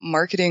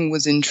marketing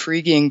was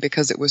intriguing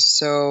because it was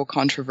so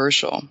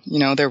controversial.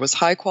 There was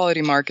high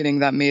quality marketing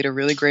that made a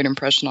really great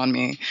impression on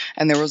me.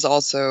 And there was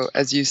also,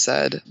 as you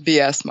said,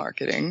 BS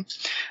marketing,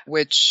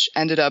 which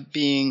ended up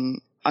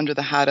being under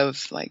the hat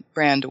of like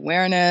brand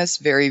awareness,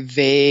 very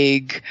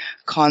vague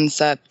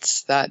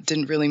concepts that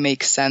didn't really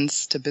make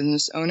sense to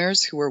business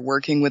owners who were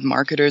working with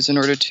marketers in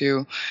order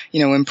to,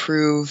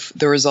 improve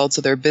the results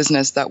of their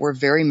business that were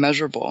very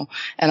measurable.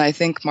 And I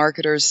think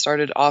marketers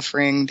started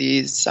offering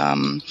these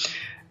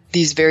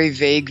very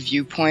vague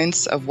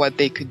viewpoints of what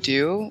they could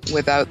do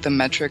without the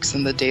metrics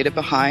and the data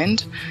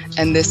behind.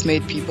 And this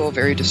made people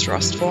very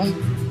distrustful.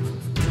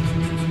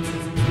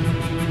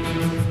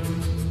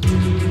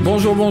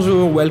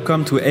 Bonjour,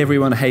 welcome to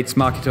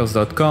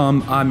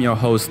everyonehatesmarketers.com. I'm your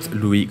host,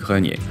 Louis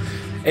Grenier.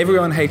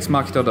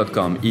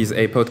 Everyonehatesmarketer.com is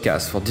a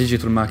podcast for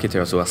digital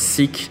marketers who are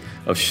sick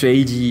of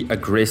shady,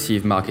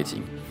 aggressive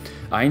marketing.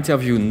 I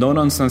interview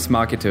no-nonsense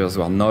marketers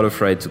who are not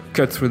afraid to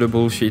cut through the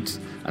bullshit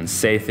and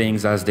say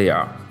things as they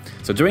are.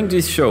 So during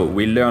this show,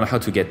 we'll learn how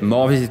to get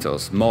more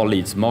visitors, more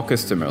leads, more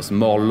customers,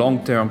 more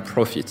long-term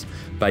profit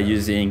by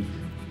using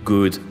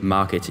good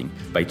marketing,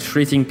 by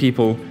treating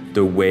people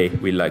the way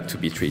we like to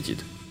be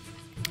treated.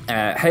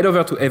 Head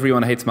over to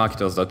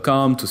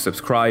everyonehatesmarketers.com to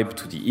subscribe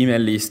to the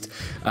email list.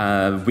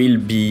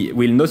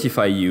 We'll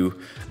notify you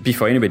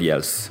before anybody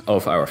else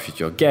of our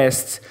future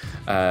guests.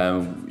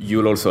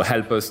 You'll also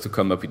help us to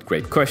come up with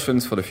great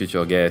questions for the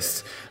future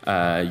guests.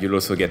 You'll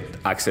also get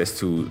access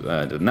to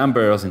the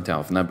numbers in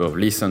terms of number of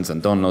listens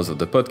and downloads of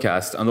the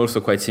podcast, and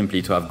also quite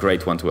simply to have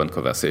great one-to-one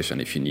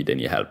conversation if you need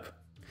any help.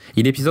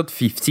 In episode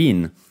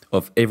 15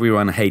 of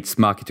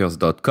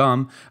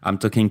everyonehatesmarketers.com, I'm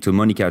talking to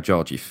Monica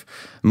Georgiev.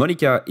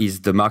 Monica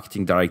is the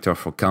marketing director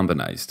for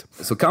Kanbanized.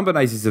 So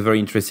Kanbanized is a very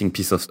interesting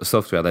piece of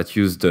software that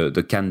uses the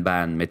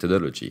Kanban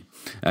methodology.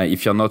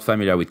 If you're not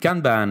familiar with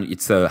Kanban,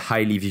 it's a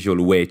highly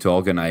visual way to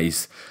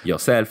organize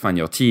yourself and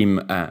your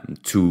team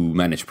to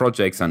manage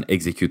projects and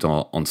execute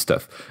on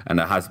stuff. And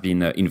that has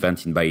been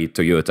invented by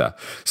Toyota.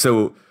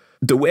 So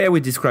the way I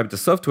would describe the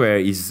software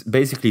is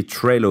basically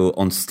Trello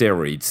on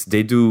steroids.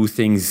 They do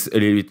things a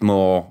little bit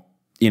more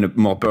in a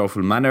more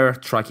powerful manner,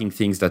 tracking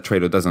things that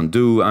Trello doesn't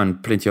do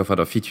and plenty of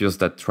other features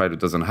that Trello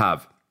doesn't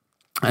have.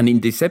 And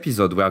in this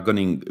episode, we are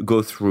going to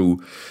go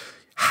through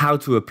how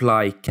to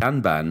apply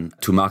Kanban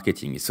to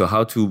marketing. So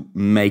how to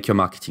make your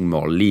marketing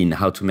more lean,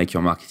 how to make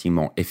your marketing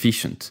more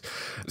efficient.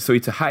 So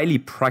it's a highly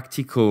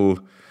practical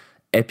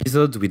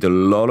episode with a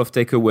lot of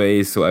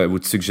takeaways. So I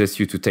would suggest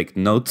you to take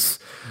notes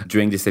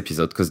during this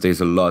episode because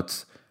there's a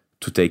lot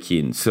to take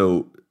in.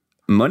 So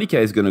Monica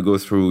is going to go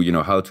through,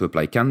 how to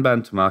apply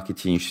Kanban to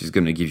marketing. She's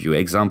going to give you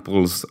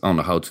examples on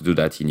how to do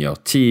that in your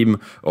team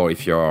or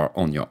if you're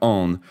on your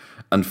own.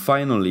 And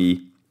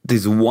finally,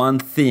 there's one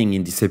thing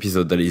in this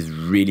episode that is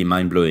really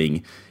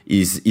mind-blowing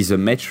is a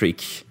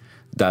metric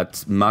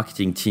that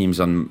marketing teams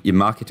and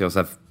marketers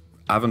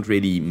haven't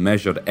really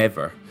measured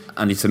ever.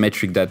 And it's a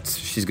metric that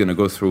she's going to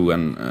go through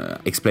and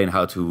explain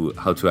how to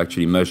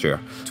actually measure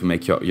to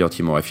make your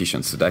team more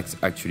efficient. So that's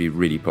actually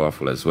really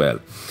powerful as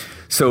well.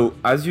 So,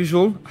 as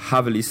usual,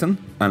 have a listen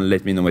and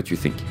let me know what you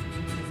think.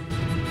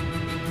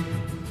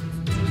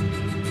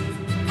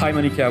 Hi,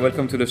 Monica.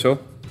 Welcome to the show.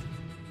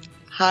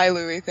 Hi,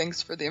 Louis.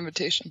 Thanks for the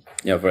invitation.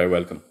 You're very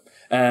welcome.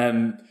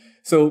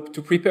 So,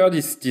 to prepare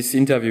this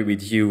interview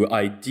with you,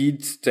 I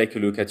did take a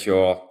look at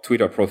your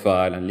Twitter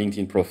profile and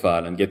LinkedIn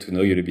profile and get to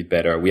know you a little bit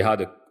better. We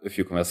had a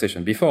few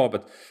conversations before,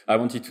 but I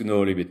wanted to know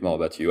a little bit more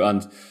about you.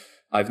 And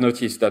I've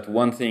noticed that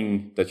one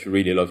thing that you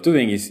really love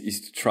doing is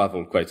to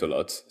travel quite a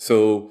lot.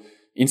 So,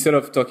 instead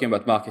of talking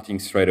about marketing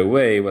straight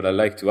away, what I'd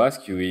like to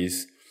ask you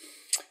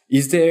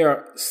is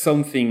there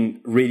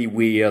something really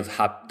weird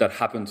that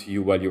happened to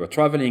you while you were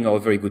traveling, or a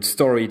very good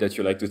story that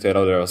you like to tell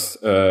others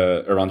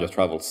around your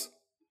travels?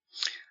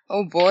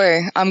 Oh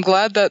boy, I'm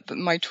glad that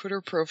my Twitter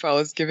profile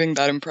is giving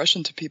that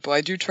impression to people.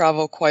 I do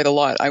travel quite a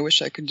lot. I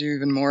wish I could do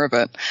even more of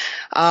it.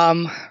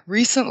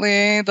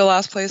 Recently, the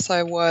last place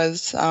I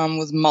was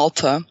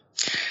Malta.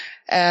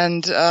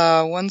 And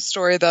one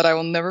story that I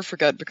will never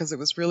forget because it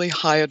was really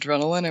high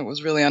adrenaline, it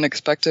was really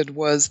unexpected,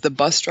 was the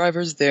bus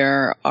drivers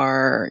there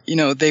are,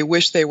 they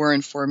wish they were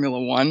in Formula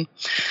One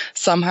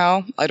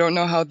somehow. I don't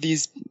know how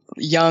these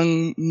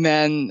young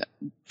men,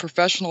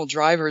 professional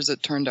drivers,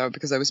 it turned out,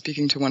 because I was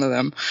speaking to one of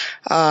them,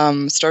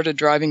 started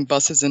driving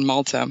buses in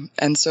Malta.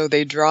 And so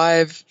they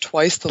drive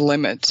twice the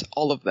limit,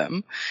 all of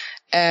them.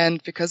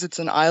 And because it's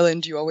an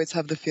island, you always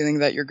have the feeling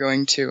that you're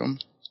going to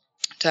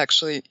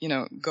actually,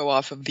 go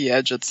off of the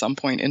edge at some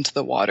point into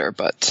the water.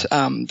 But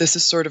this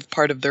is sort of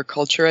part of their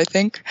culture, I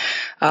think.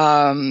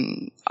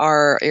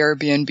 Our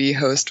Airbnb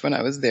host, when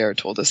I was there,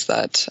 told us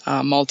that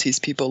Maltese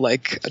people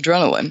like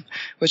adrenaline,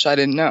 which I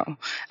didn't know.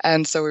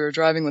 And so we were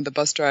driving with the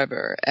bus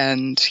driver,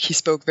 and he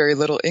spoke very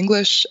little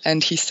English,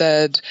 and he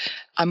said,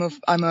 I'm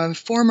a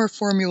former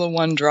Formula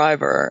One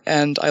driver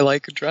and I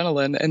like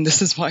adrenaline, and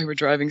this is why we're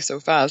driving so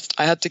fast.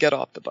 I had to get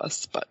off the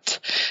bus. But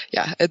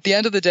yeah, at the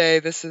end of the day,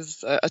 this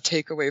is a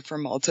takeaway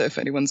from Malta. If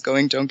anyone's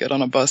going, don't get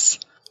on a bus.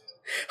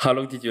 How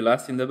long did you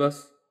last in the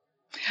bus?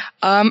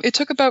 It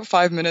took about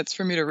 5 minutes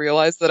for me to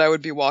realize that I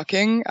would be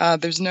walking. I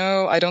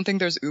don't think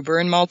there's Uber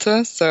in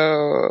Malta,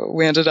 so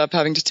we ended up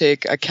having to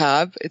take a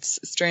cab. It's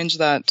strange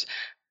that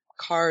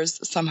cars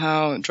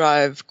somehow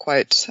drive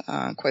quite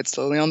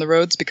slowly on the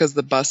roads because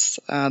the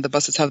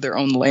buses have their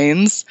own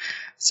lanes,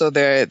 so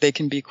they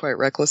can be quite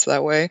reckless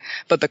that way.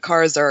 But the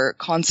cars are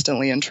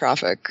constantly in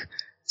traffic,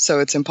 so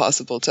it's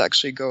impossible to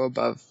actually go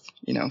above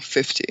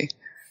 50.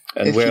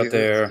 And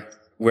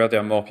were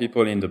there more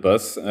people in the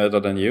bus other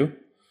than you?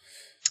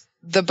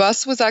 The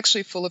bus was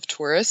actually full of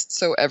tourists,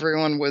 so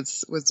everyone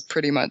was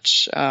pretty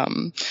much,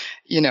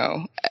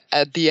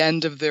 at the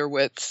end of their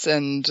wits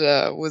and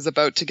was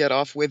about to get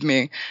off with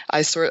me.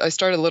 I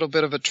started a little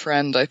bit of a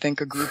trend. I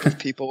think a group of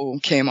people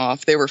came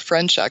off. They were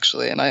French,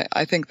 actually, and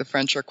I think the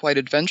French are quite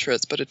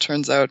adventurous, but it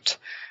turns out,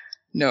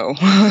 no,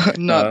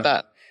 not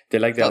that. They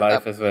like their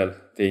life as well.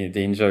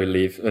 They enjoy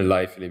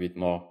life a little bit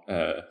more.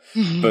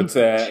 But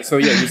so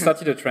yeah, you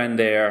started a trend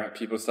there.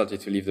 People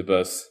started to leave the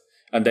bus.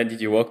 And then did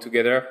you walk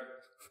together?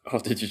 Or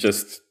did you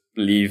just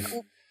leave?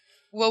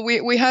 Well,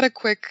 we had a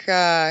quick,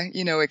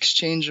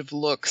 exchange of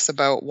looks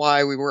about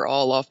why we were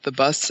all off the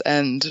bus,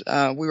 and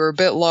we were a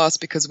bit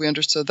lost because we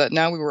understood that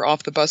now we were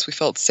off the bus, we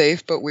felt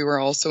safe, but we were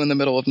also in the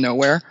middle of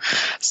nowhere.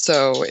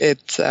 So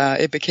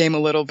it became a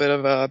little bit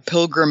of a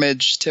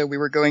pilgrimage we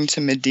were going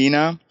to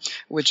Medina,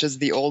 which is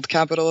the old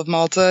capital of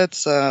Malta.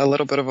 It's a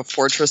little bit of a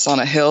fortress on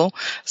a hill.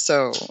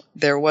 So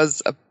there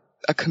was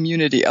a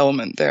community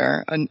element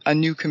there. A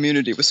new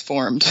community was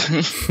formed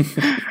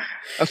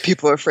of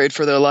people who are afraid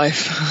for their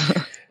life.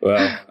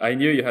 Well, I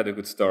knew you had a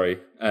good story.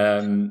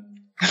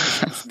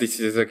 This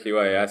is exactly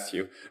why I asked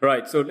you.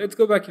 Right, so let's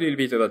go back a little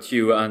bit about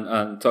you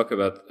and talk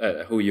about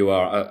who you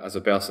are as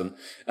a person.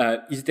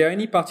 Is there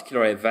any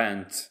particular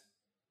event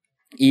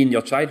in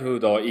your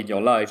childhood or in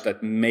your life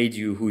that made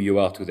you who you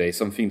are today?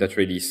 Something that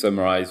really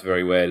summarized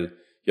very well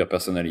your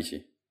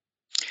personality?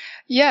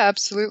 Yeah,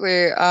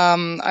 absolutely.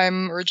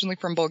 I'm originally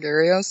from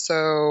Bulgaria,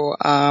 so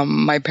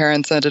my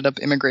parents ended up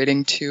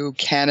immigrating to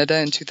Canada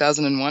in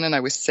 2001, and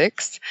I was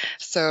 6.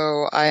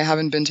 So I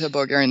haven't been to a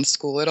Bulgarian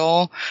school at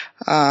all,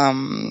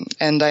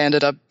 and I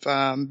ended up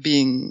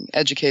being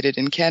educated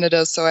in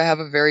Canada. So I have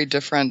a very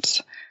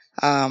different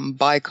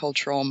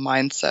bicultural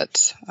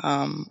mindset,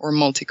 or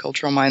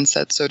multicultural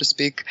mindset, so to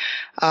speak.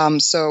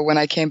 So when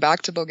I came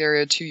back to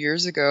Bulgaria 2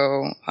 years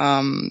ago,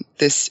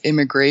 this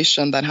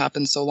immigration that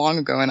happened so long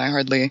ago, and I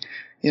hardly,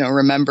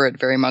 remember it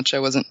very much. I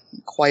wasn't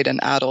quite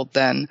an adult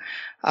then,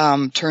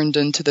 turned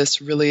into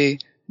this really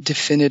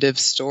definitive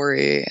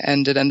story,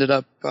 and it ended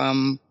up,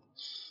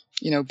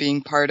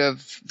 being part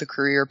of the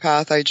career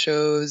path I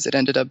chose. It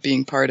ended up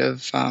being part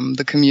of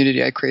the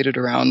community I created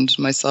around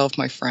myself,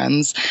 my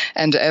friends,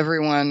 and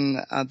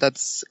everyone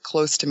that's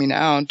close to me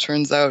now,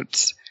 turns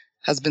out,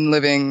 has been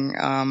living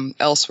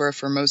elsewhere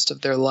for most of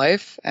their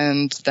life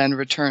and then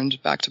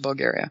returned back to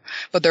Bulgaria.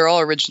 But they're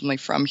all originally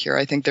from here.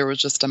 I think there was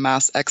just a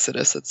mass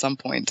exodus at some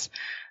point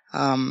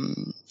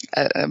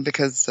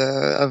because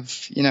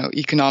of,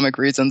 economic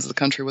reasons. The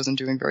country wasn't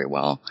doing very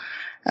well.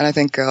 And I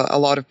think a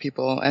lot of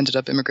people ended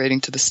up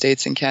immigrating to the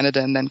States and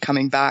Canada and then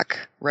coming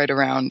back right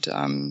around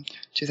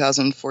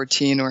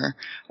 2014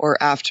 or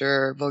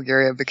after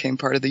Bulgaria became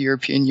part of the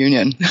European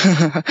Union.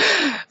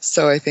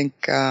 So I think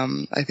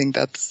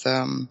that's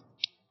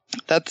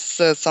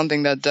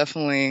something that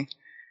definitely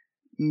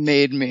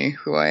made me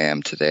who I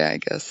am today, I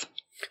guess.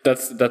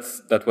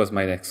 That was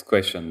my next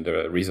question,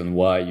 the reason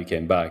why you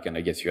came back, and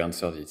I guess you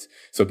answered it.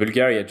 So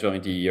Bulgaria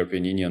joined the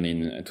European Union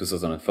in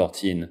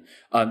 2014.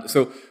 And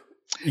so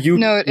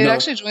it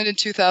actually joined in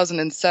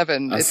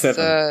 2007.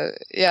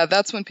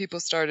 That's when people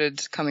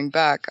started coming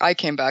back. I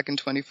came back in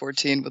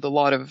 2014 with a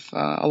lot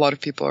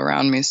of people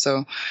around me.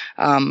 So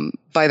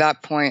by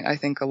that point, I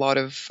think a lot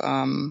of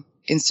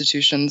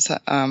institutions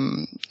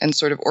and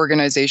sort of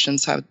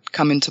organizations have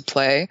come into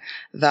play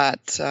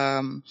that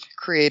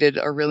created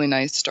a really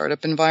nice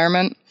startup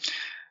environment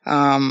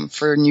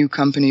for new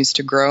companies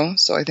to grow.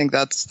 So I think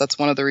that's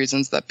one of the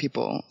reasons that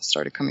people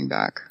started coming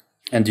back.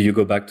 And do you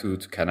go back to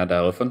Canada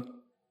often?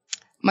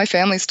 My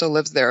family still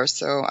lives there,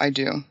 so I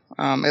do,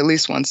 at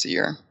least once a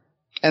year.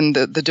 And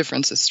the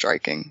difference is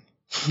striking.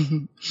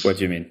 What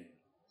do you mean?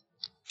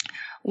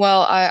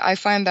 Well, I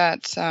find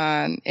that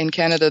in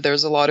Canada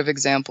there's a lot of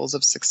examples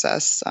of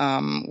success,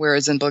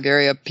 whereas in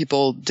Bulgaria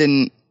people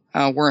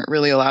weren't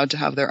really allowed to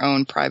have their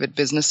own private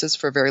businesses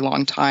for a very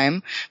long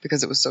time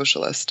because it was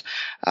socialist.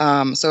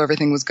 So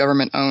everything was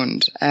government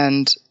owned,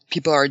 and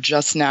people are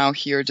just now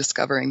here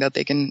discovering that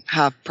they can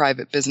have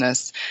private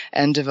business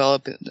and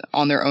develop it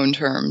on their own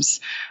terms.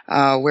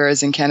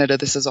 Whereas in Canada,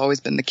 this has always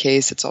been the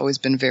case. It's always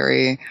been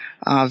very,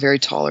 very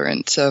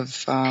tolerant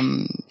of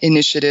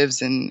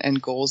initiatives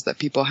and goals that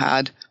people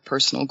had,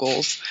 personal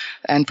goals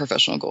and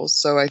professional goals.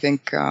 So I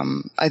think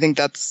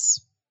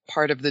that's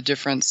part of the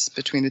difference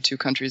between the two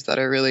countries that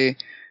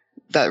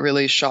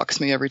really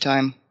shocks me every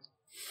time.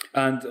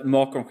 And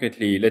more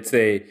concretely, let's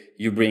say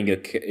you bring a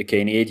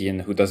Canadian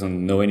who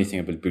doesn't know anything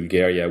about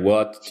Bulgaria.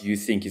 What do you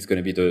think is going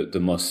to be the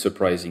most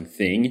surprising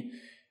thing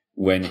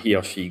when he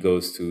or she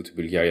goes to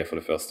Bulgaria for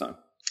the first time?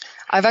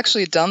 I've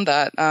actually done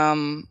that.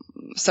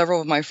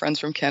 Several of my friends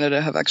from Canada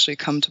have actually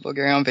come to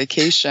Bulgaria on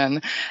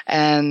vacation.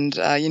 And,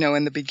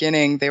 in the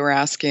beginning, they were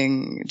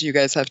asking, do you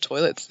guys have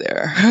toilets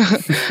there?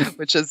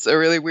 Which is a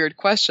really weird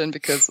question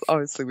because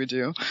obviously we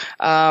do.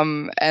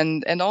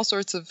 And all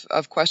sorts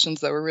of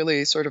questions that were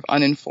really sort of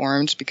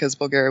uninformed because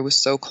Bulgaria was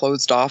so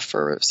closed off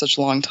for such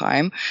a long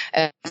time.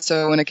 And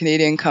so when a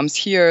Canadian comes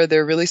here,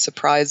 they're really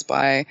surprised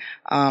by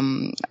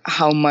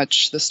how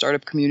much the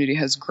startup community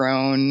has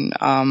grown,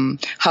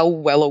 how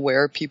well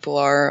aware people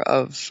are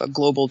of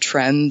global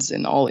trends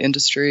in all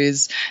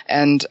industries,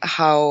 and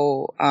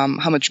how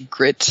much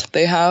grit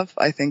they have,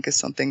 I think is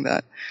something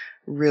that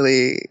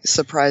really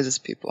surprises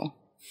people.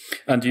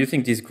 And do you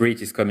think this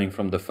grit is coming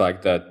from the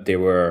fact that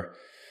their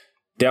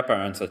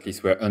parents at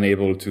least were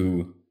unable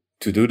to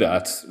do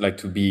that, like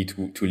to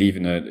live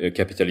in a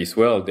capitalist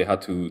world? They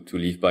had to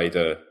live by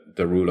the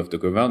rule of the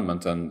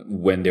government, and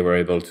when they were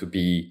able to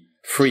be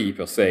free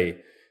per se,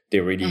 they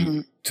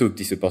really took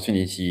this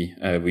opportunity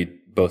with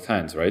both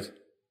hands, right?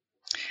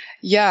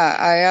 Yeah,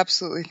 I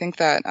absolutely think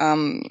that.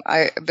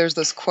 There's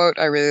this quote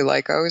I really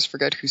like. I always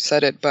forget who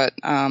said it, but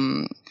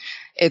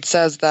it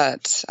says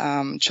that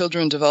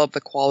children develop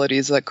the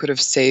qualities that could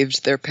have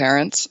saved their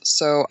parents.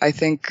 So I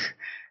think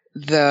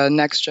the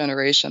next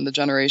generation, the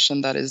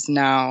generation that is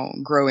now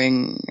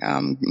growing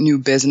new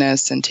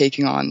business and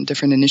taking on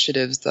different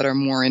initiatives that are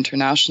more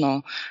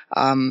international,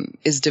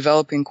 is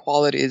developing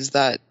qualities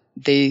that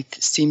they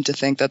seem to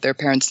think that their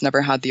parents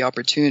never had the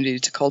opportunity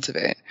to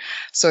cultivate.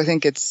 So I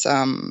think it's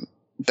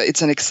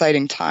an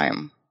exciting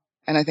time.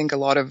 And I think a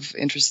lot of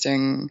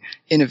interesting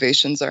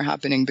innovations are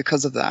happening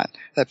because of that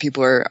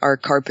people are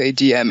carpe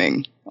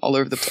dieming all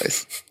over the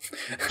place.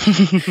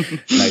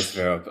 Nice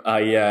verb.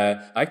 I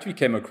actually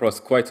came across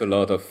quite a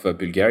lot of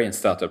Bulgarian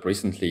startup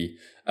recently.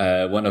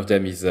 One of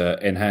them is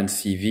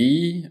Enhanced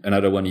CV.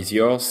 Another one is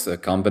yours,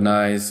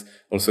 Combinize.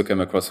 Also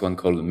came across one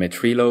called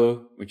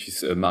Metrilo, which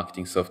is a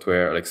marketing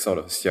software, like sort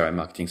of CRM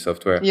marketing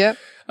software. Yeah,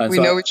 we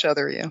know each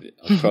other, yeah.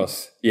 Of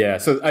course. Yeah.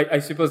 So I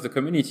suppose the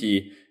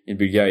community in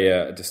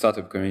Bulgaria, the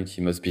startup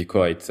community must be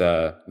quite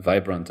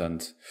vibrant,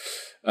 and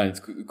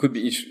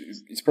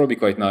it's probably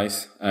quite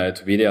nice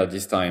to be there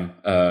this time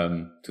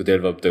to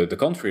develop the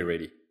country,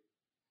 really.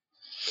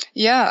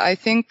 Yeah, I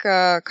think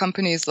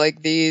companies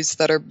like these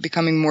that are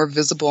becoming more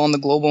visible on the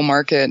global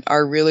market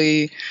are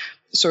really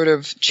sort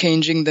of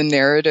changing the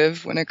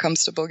narrative when it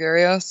comes to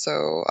Bulgaria.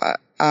 So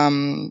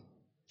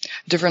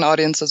different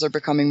audiences are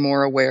becoming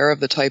more aware of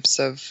the types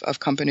of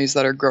companies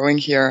that are growing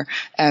here,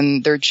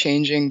 and they're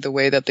changing the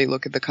way that they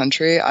look at the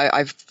country.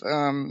 I've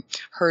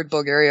heard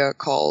Bulgaria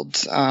called,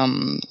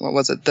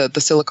 the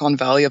Silicon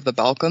Valley of the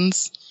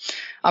Balkans.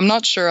 I'm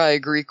not sure I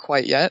agree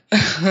quite yet,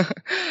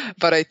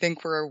 but I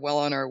think we're well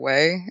on our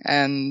way,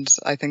 and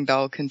I think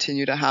that'll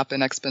continue to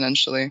happen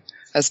exponentially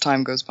as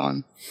time goes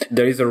on.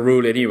 There is a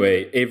rule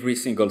anyway. Every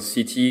single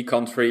city,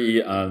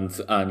 country,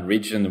 and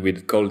region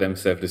will call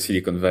themselves the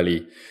Silicon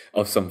Valley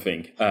of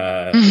something.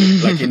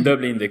 Like in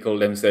Dublin, they call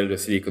themselves the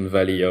Silicon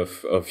Valley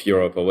of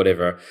Europe or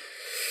whatever.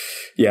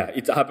 Yeah,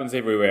 it happens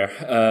everywhere.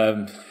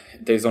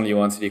 There's only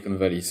one Silicon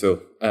Valley,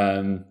 so...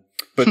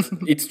 But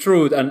it's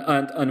true,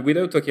 and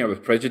without talking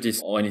about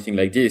prejudice or anything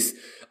like this,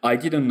 I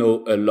didn't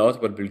know a lot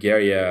about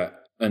Bulgaria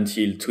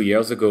until 2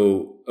 years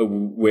ago,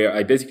 where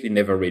I basically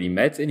never really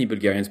met any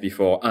Bulgarians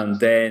before. And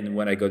then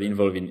when I got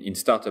involved in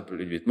startup a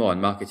little bit more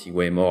and marketing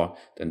way more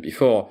than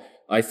before,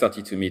 I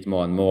started to meet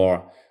more and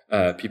more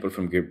people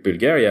from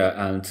Bulgaria.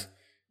 And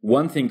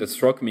one thing that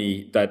struck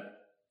me that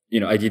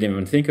I didn't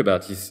even think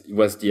about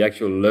was the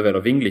actual level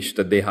of English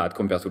that they had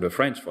compared to the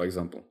French, for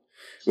example.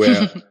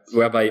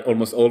 Whereby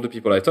almost all the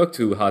people I talked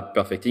to had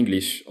perfect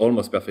English,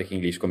 almost perfect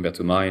English compared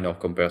to mine or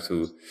compared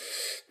to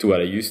what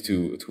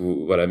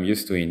what I'm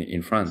used to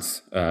in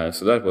France.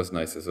 So that was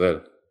nice as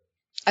well.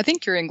 I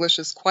think your English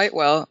is quite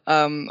well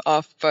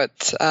off,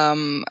 but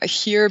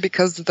here,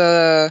 because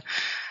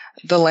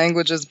the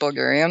language is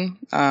Bulgarian,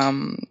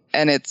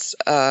 and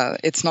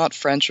it's not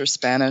French or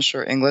Spanish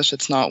or English.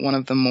 It's not one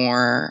of the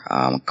more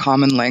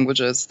common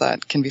languages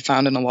that can be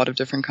found in a lot of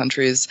different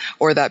countries,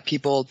 or that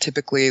people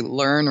typically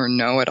learn or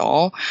know at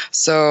all.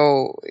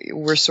 So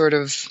we're sort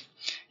of,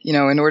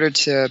 in order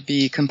to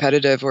be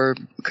competitive or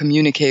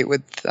communicate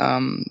with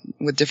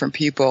different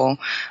people,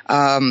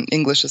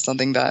 English is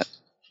something that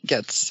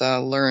gets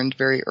learned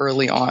very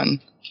early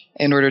on,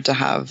 in order to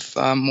have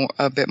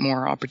a bit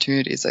more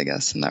opportunities, I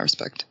guess, in that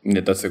respect.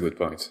 Yeah, that's a good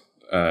point.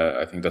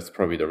 I think that's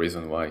probably the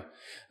reason why.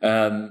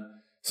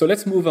 So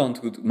let's move on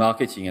to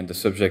marketing and the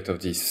subject of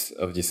this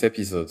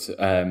episode.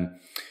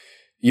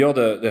 You're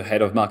the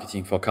head of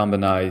marketing for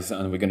Combinize,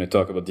 and we're going to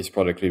talk about this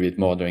product a little bit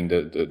more during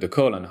the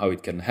call and how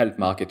it can help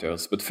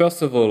marketers. But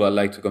first of all, I'd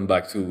like to come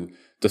back to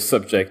the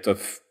subject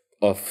of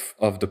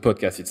the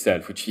podcast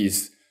itself, which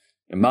is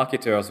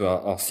marketers who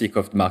are sick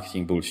of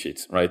marketing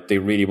bullshit, right? They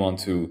really want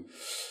to...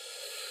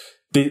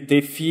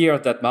 They fear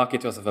that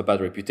marketers have a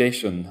bad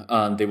reputation,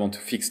 and they want to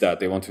fix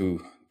that. They want to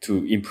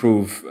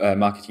improve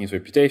marketing's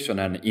reputation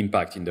and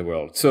impact in the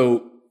world.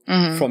 So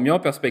from your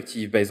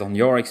perspective, based on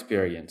your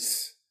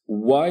experience,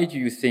 why do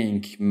you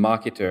think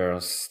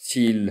marketers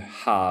still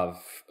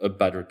have a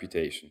bad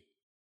reputation?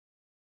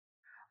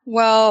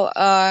 Well,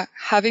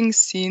 having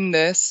seen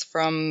this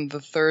from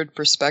the third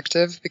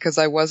perspective, because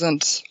I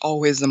wasn't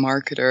always a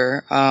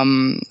marketer,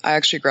 I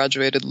actually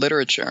graduated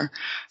literature.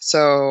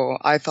 So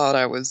I thought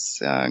I was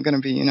going to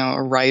be, a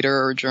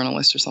writer or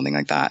journalist or something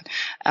like that.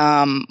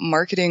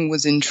 Marketing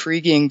was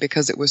intriguing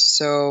because it was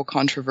so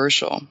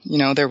controversial.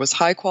 There was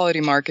high quality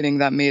marketing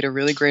that made a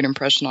really great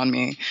impression on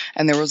me.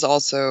 And there was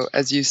also,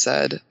 as you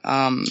said,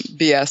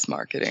 BS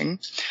marketing,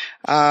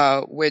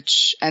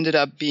 which ended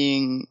up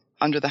being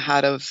under the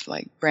hat of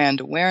like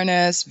brand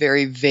awareness,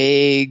 very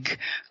vague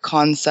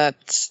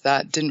concepts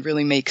that didn't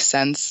really make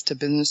sense to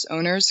business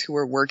owners who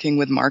were working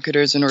with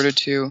marketers in order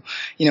to,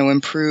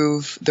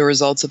 improve the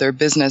results of their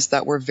business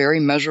that were very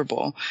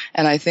measurable.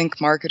 And I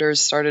think marketers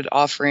started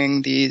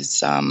offering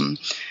these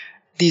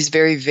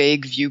very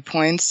vague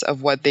viewpoints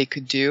of what they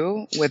could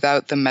do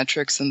without the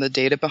metrics and the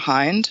data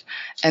behind.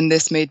 And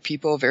this made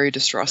people very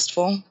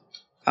distrustful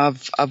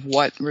of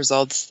what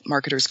results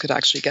marketers could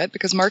actually get,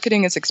 because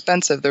marketing is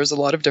expensive. There's a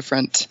lot of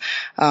different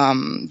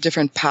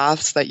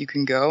paths that you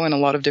can go and a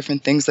lot of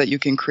different things that you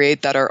can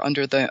create that are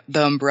under the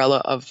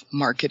umbrella of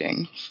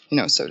marketing,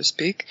 so to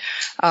speak.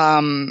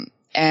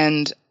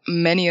 And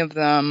many of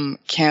them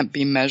can't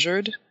be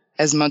measured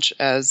as much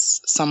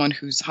as someone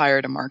who's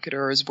hired a marketer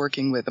or is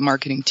working with a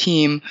marketing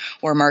team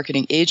or a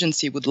marketing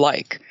agency would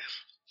like.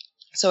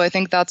 So I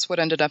think that's what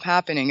ended up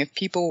happening. If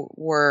people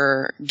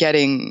were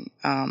getting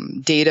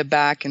data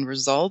back and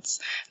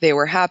results, they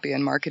were happy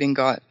and marketing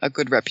got a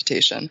good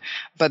reputation.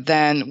 But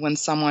then when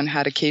someone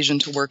had occasion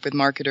to work with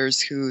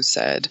marketers who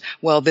said,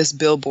 well, this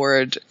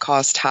billboard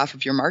cost half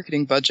of your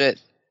marketing budget,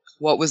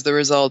 what was the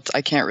result?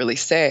 I can't really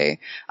say.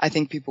 I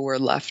think people were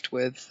left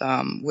with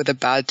a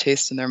bad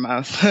taste in their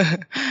mouth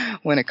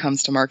when it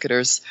comes to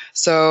marketers.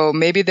 So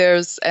maybe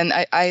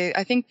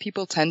I think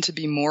people tend to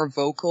be more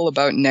vocal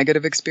about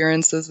negative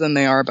experiences than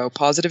they are about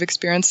positive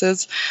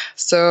experiences.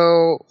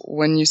 So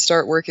when you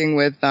start working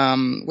with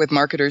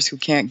marketers who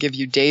can't give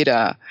you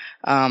data,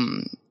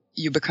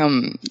 you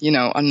become,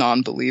 a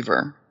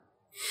non-believer.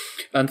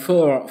 And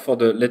for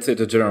the, let's say,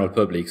 the general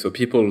public, so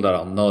people that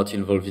are not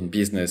involved in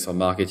business or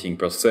marketing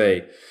per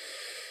se,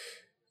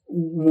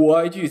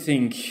 why do you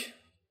think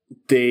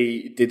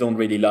they don't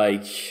really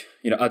like,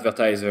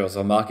 advertisers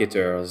or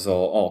marketers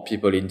or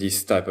people in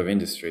this type of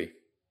industry?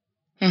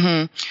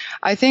 Mm-hmm.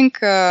 I think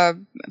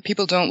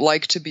people don't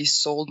like to be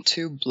sold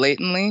to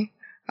blatantly.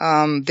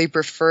 They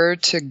prefer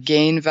to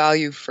gain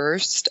value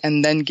first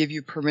and then give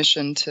you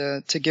permission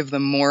to give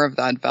them more of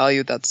that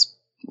value that's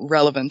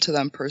relevant to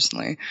them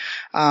personally.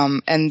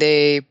 And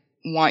they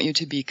want you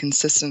to be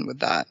consistent with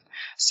that.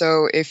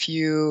 So if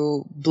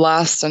you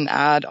blast an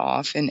ad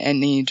off in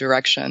any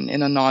direction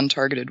in a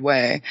non-targeted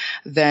way,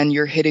 then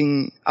you're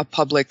hitting a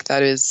public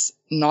that is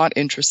not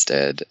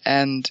interested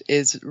and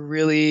is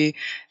really,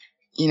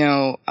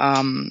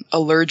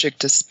 allergic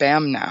to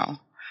spam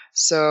now.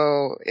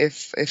 So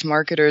if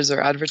marketers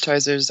or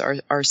advertisers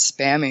are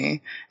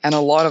spammy, and a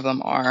lot of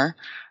them are,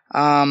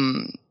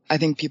 I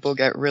think people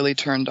get really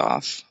turned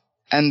off.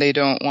 And they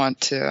don't want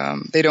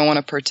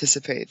to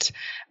participate.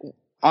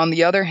 On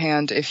the other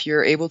hand, if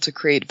you're able to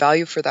create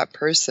value for that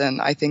person,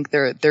 I think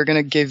they're going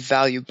to give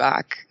value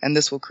back, and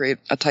this will create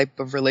a type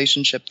of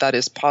relationship that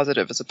is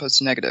positive as opposed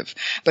to negative.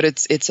 But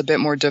it's a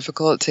bit more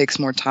difficult. It takes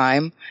more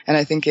time, and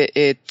I think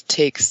it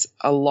takes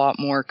a lot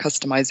more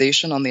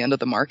customization on the end of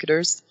the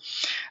marketers.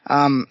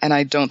 And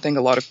I don't think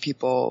a lot of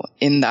people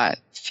in that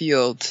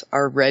field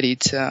are ready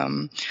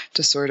to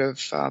sort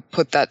of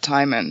put that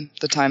time in,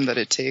 the time that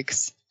it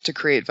takes to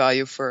create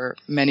value for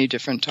many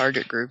different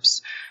target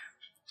groups.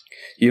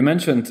 You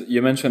mentioned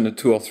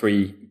 2 or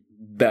 3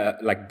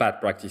 bad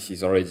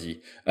practices already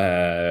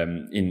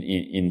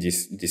in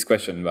this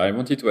question, but I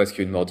wanted to ask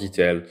you in more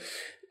detail.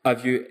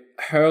 Have you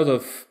heard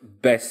of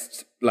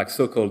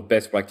so-called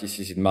best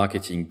practices in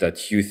marketing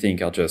that you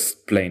think are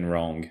just plain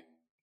wrong?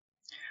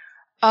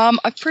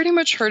 I've pretty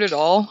much heard it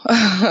all.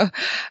 I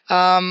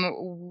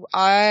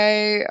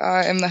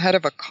am the head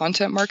of a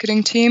content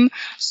marketing team.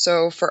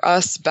 So for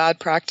us, bad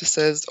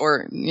practices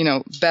or,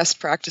 best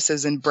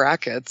practices in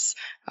brackets,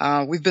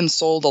 we've been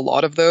sold a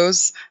lot of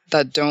those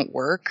that don't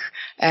work.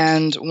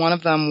 And one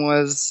of them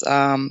was,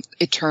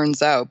 it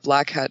turns out,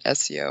 black hat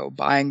SEO,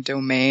 buying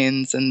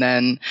domains and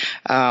then,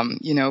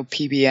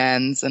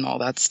 PBNs and all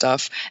that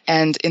stuff.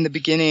 And in the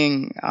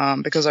beginning,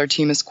 because our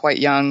team is quite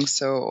young,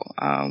 so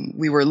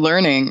we were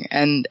learning,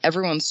 and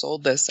everyone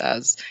sold this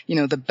as,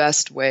 the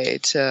best way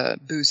to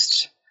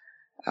boost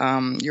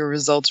your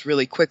results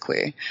really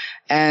quickly.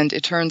 And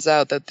it turns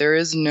out that there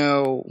is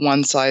no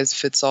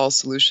one-size-fits-all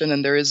solution,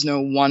 and there is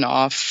no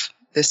one-off,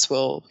 this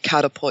will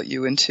catapult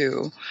you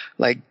into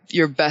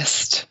your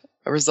best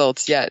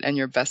results yet and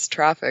your best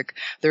traffic.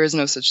 There is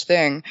no such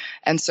thing.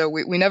 And so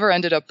we never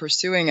ended up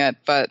pursuing it,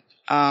 but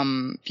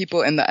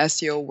people in the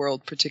SEO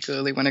world,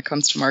 particularly when it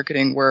comes to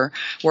marketing, were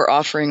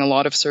offering a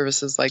lot of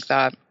services like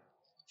that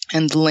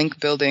and link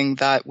building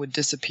that would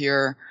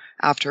disappear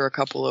after a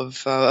couple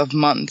of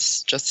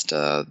months, just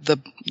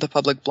the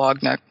public blog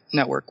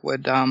network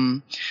would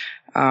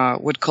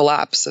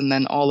collapse, and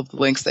then all of the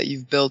links that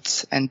you've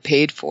built and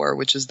paid for,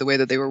 which is the way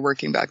that they were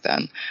working back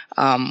then,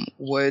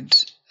 would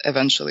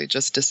eventually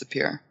just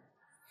disappear.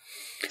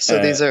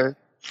 So these are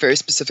very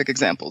specific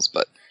examples,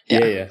 but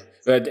yeah.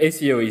 But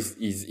SEO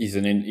is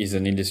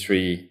an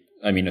industry.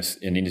 I mean,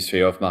 an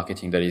industry of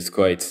marketing that is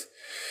quite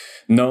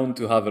known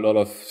to have a lot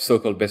of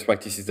so-called best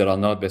practices that are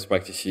not best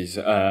practices.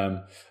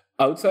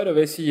 Outside of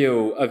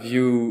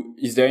SEO,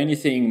 is there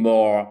anything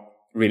more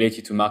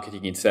related to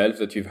marketing itself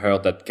that you've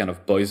heard that kind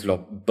of boils your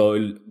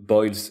blood,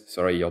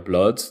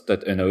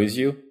 that annoys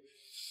you?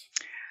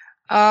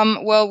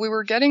 Well, we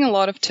were getting a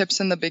lot of tips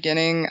in the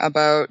beginning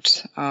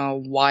about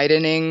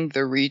widening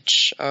the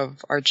reach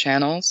of our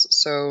channels.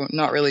 So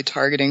not really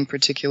targeting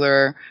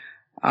particular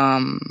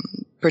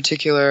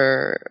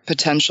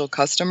potential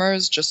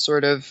customers, just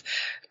sort of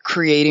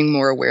creating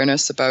more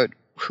awareness about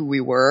who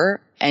we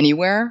were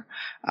anywhere.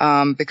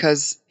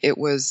 Because it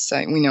was,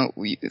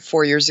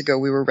 4 years ago,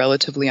 we were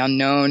relatively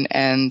unknown,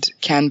 and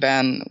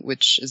Kanban,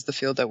 which is the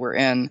field that we're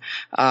in,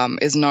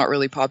 is not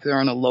really popular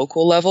on a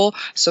local level.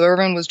 So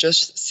everyone was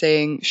just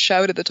saying,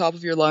 shout at the top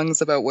of your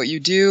lungs about what you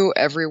do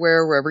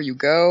everywhere, wherever you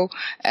go,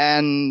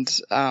 and,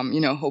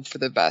 hope for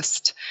the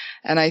best.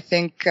 And I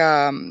think,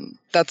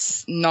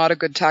 that's not a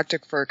good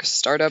tactic for a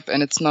startup,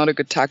 and it's not a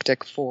good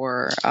tactic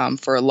for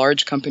a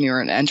large company or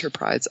an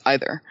enterprise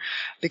either,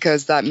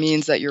 because that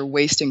means that you're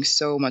wasting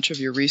so much of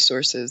your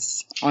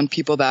resources on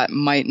people that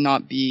might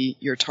not be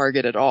your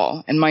target at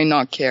all, and might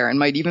not care, and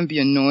might even be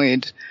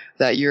annoyed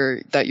that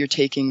you're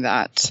taking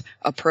that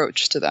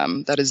approach to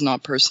them that is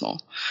not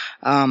personal,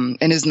 and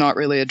is not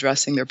really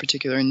addressing their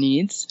particular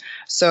needs.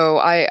 So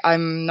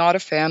I'm not a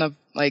fan of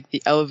like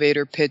the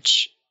elevator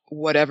pitch,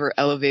 whatever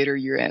elevator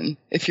you're in.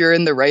 If you're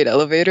in the right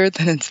elevator,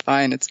 then it's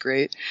fine, it's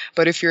great.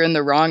 But if you're in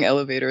the wrong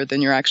elevator,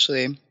 then you're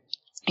actually,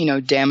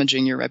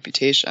 damaging your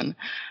reputation.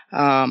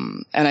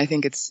 And I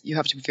think you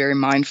have to be very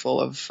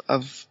mindful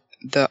of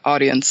the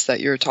audience that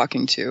you're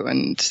talking to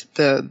and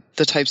the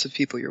types of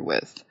people you're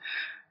with.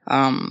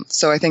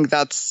 So I think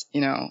that's,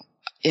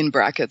 in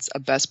brackets, a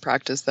best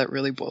practice that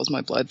really boils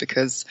my blood,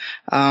 because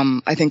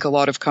I think a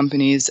lot of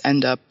companies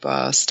end up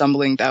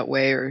stumbling that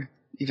way, or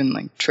even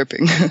like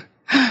tripping.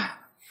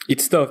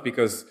 It's tough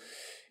because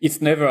it's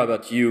never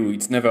about you.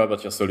 It's never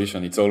about your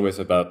solution. It's always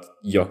about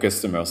your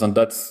customers. And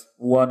that's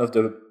one of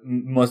the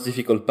most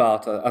difficult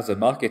part as a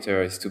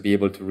marketer, is to be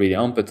able to really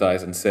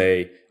empathize and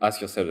ask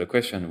yourself the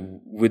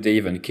question, would they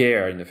even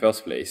care in the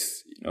first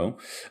place?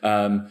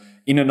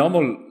 In a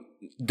normal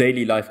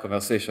daily life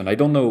conversation, I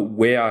don't know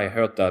where I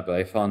heard that, but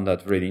I found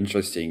that really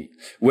interesting.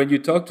 When you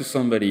talk to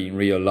somebody in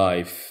real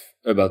life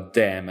about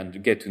them and to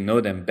get to know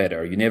them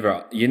better, you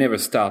never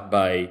start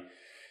by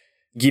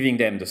giving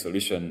them the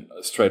solution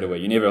straight away.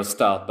 You never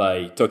start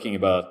by talking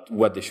about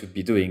what they should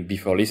be doing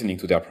before listening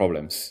to their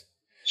problems.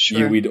 Sure.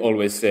 You would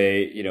always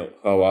say,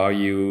 how are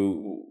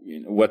you?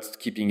 What's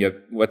keeping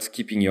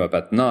you up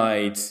at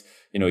night?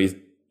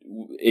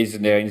 Is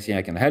there anything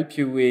I can help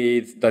you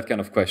with? That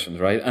kind of questions,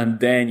 right? And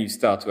then you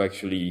start to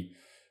actually,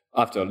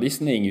 after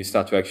listening, you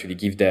start to actually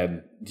give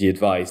them the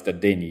advice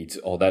that they need,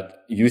 or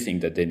that you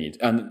think that they need.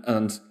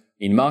 And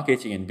in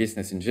marketing and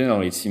business in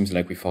general, it seems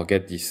like we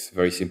forget this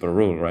very simple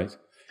rule, right?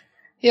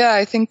 Yeah,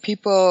 I think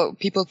people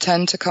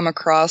tend to come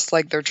across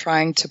like they're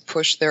trying to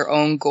push their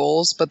own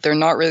goals, but they're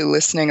not really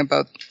listening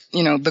about,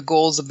 the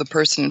goals of the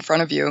person in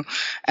front of you.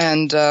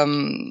 And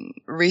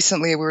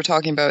recently we were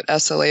talking about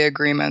SLA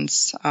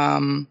agreements,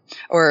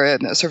 or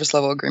service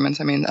level agreements,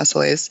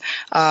 SLAs,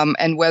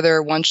 and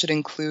whether one should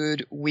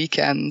include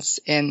weekends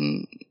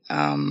in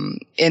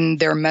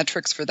their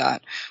metrics for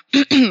that.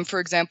 For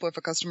example, if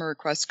a customer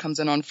request comes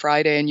in on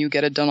Friday and you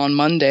get it done on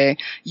Monday,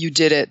 you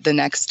did it the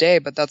next day,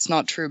 but that's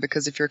not true,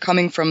 because if you're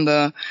coming from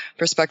the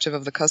perspective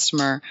of the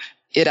customer,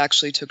 it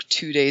actually took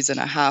 2.5 days,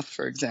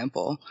 for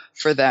example,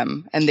 for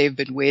them, and they've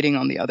been waiting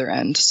on the other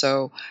end.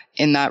 So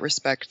in that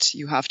respect,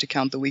 you have to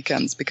count the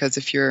weekends, because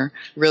if you're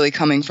really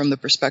coming from the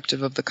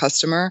perspective of the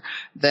customer,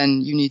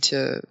 then you need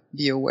to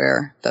be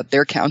aware that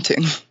they're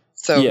counting.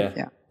 So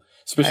yeah.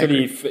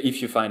 Especially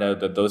if you find out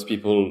that those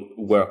people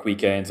work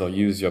weekends or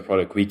use your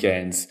product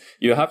weekends,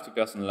 you have to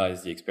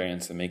personalize the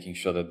experience and making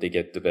sure that they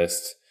get the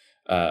best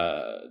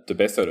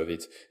out of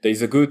it. There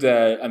is a good,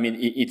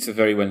 it's a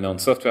very well-known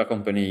software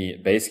company,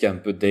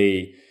 Basecamp, but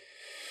they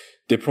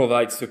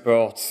provide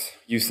support.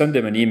 You send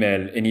them an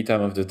email any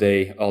time of the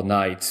day or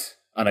night,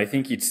 and I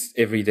think it's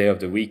every day of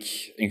the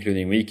week,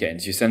 including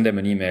weekends. You send them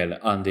an email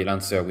and they'll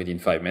answer within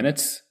 5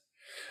 minutes.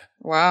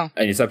 Wow.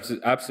 And it's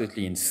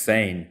absolutely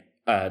insane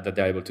that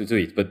they're able to do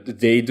it. But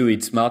they do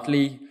it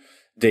smartly.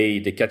 They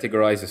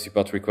categorize the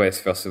support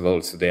request, first of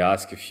all, so they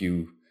ask a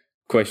few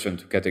question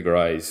to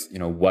categorize,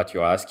 what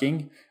you're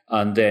asking.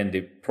 And then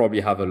they probably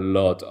have a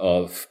lot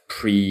of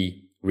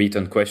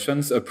pre-written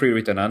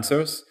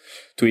answers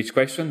to each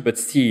question, but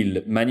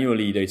still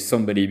manually there's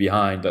somebody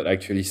behind that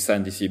actually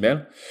send this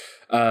email.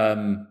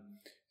 And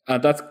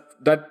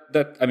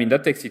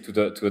that takes it to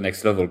the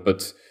next level.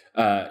 But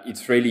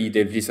it's really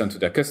they've listened to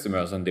their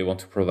customers and they want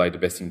to provide the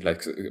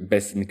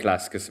best in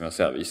class customer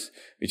service,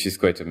 which is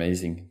quite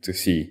amazing to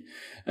see.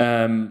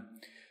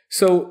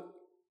 So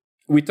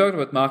we talked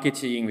about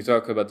marketing, we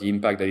talked about the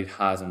impact that it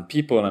has on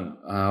people and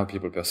how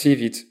people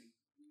perceive it.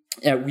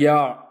 Yeah, we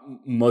are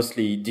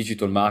mostly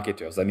digital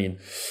marketers. I mean,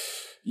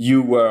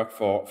 you work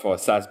for a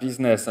SaaS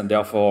business and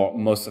therefore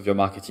most of your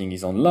marketing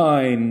is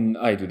online.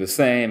 I do the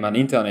same, and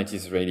internet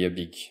is really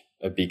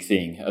a big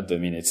thing at the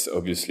minute,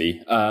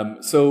 obviously.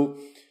 So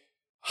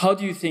how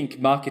do you think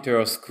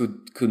marketers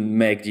could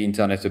make the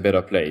internet a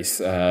better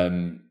place?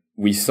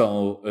 We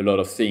saw a lot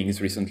of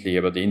things recently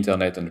about the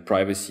internet and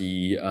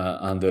privacy,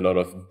 and a lot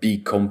of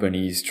big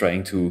companies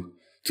trying to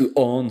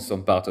own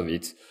some part of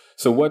it.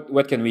 So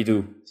what can we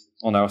do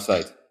on our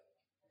side?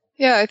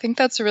 Yeah, I think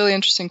that's a really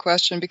interesting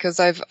question because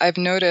I've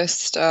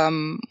noticed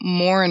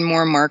more and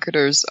more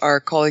marketers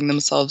are calling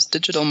themselves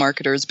digital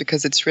marketers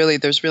because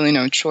there's really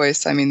no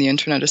choice. I mean, the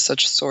internet is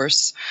such a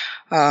source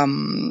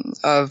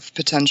of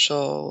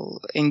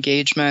potential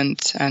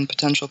engagement and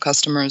potential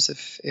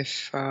customers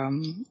if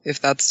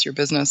that's your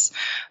business.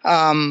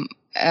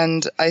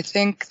 And I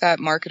think that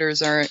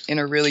marketers are in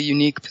a really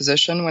unique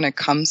position when it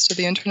comes to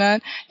the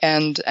internet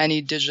and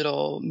any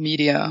digital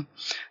media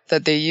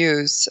that they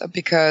use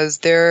because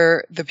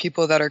they're the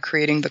people that are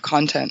creating the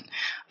content.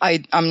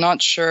 I'm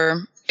not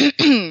sure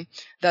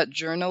that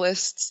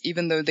journalists,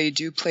 even though they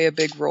do play a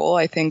big role,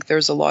 I think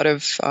there's a lot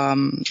of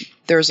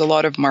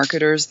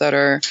marketers that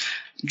are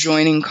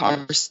joining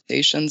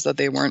conversations that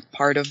they weren't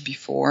part of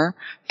before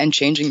and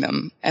changing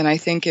them. And I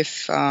think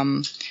if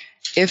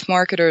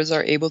marketers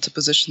are able to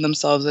position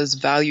themselves as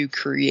value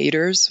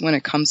creators when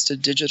it comes to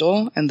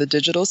digital and the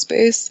digital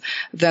space,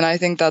 then I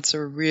think that's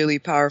a really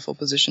powerful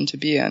position to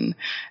be in.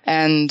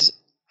 And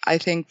I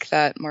think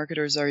that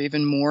marketers are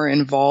even more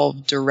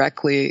involved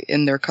directly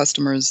in their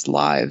customers'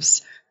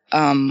 lives,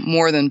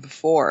 more than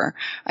before.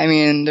 I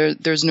mean,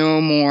 there's no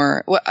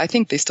more, well, I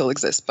think they still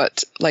exist,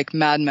 but like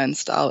Mad Men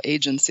style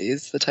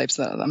agencies, the types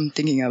that I'm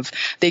thinking of,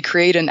 they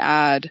create an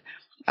ad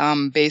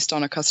based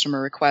on a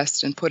customer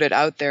request and put it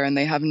out there, and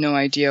they have no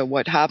idea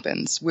what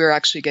happens. We're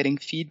actually getting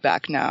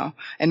feedback now,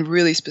 and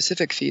really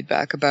specific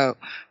feedback about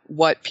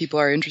what people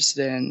are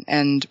interested in,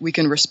 and we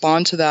can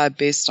respond to that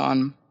based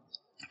on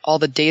all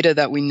the data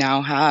that we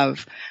now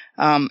have,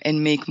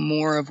 and make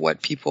more of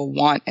what people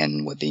want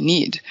and what they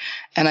need.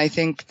 And I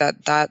think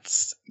that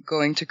that's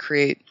going to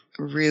create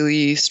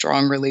really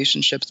strong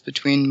relationships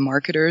between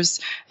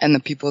marketers and the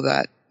people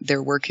that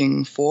they're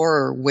working for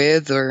or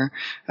with or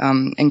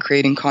and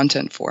creating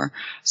content for.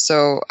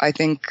 So I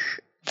think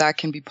that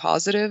can be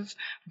positive,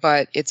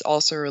 but it's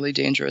also a really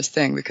dangerous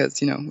thing because,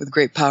 with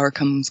great power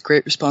comes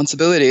great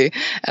responsibility.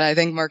 And I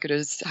think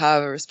marketers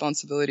have a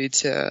responsibility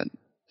to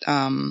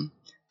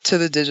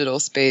the digital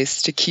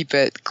space to keep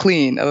it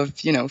clean of,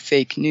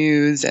 fake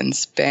news and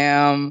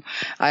spam.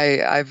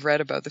 I've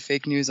read about the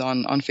fake news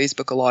on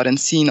Facebook a lot and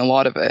seen a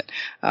lot of it,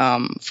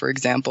 for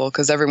example,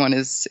 because everyone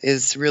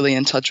is really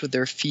in touch with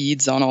their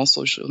feeds on all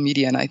social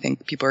media. And I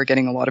think people are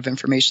getting a lot of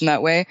information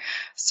that way.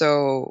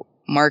 So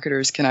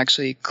marketers can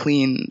actually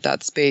clean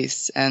that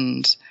space.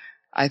 And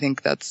I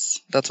think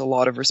that's a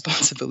lot of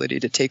responsibility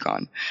to take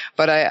on.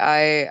 But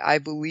I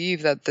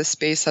believe that this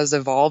space has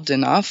evolved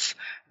enough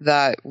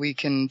that we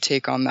can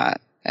take on that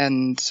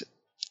and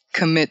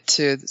commit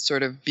to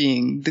sort of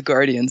being the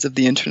guardians of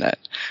the internet,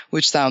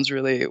 which sounds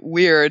really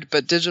weird,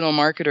 but digital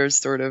marketers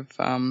sort of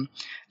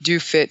do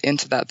fit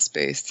into that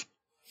space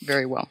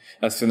very well.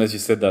 As soon as you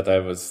said that, I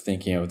was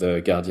thinking of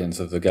the Guardians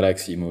of the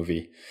Galaxy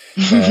movie,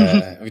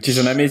 which is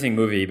an amazing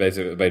movie, by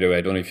the way.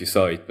 I don't know if you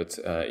saw it, but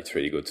it's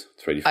really good.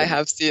 It's really fun. I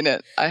have seen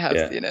it.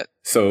 Seen it.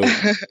 So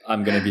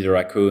I'm going to be the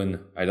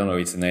raccoon. I don't know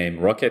its name.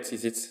 Rocket,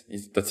 is it?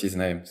 That's his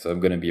name. So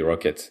I'm going to be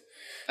Rocket.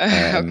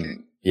 Okay.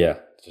 Yeah,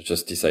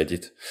 just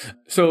decided.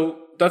 So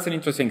that's an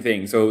interesting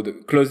thing. So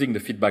closing the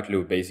feedback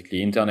loop,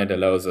 basically, internet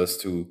allows us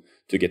to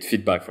get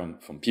feedback from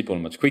people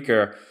much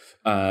quicker.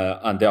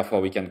 And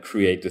therefore we can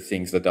create the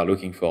things that they're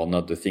looking for,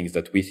 not the things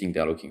that we think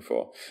they're looking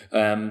for.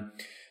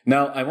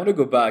 Now I want to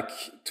go back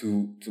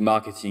to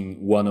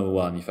marketing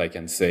 101, if I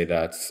can say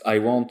that. I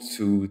want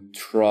to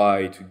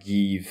try to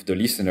give the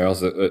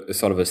listeners a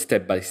sort of a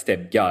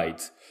step-by-step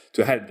guide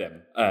to help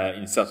them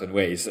in certain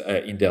ways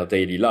in their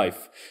daily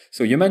life.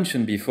 So you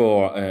mentioned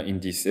before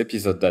in this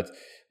episode that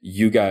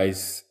you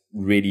guys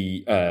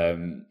really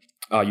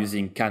are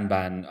using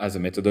Kanban as a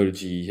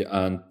methodology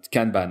and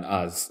Kanban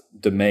as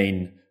the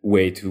main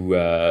way to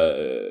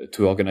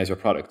organize your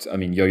product. I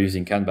mean, you're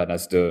using Kanban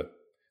as the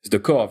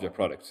core of your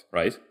product,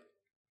 right?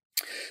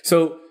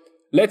 So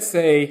let's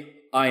say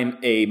I'm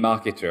a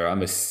marketer.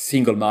 I'm a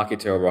single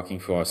marketer working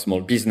for a small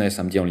business.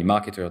 I'm the only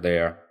marketer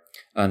there.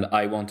 And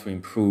I want to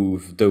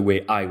improve the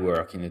way I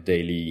work in in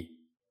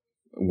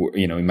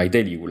my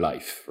daily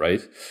life,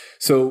 right?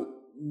 So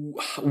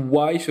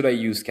why should I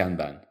use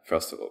Kanban,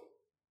 first of all?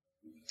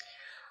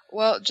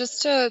 Well,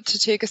 just to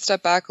take a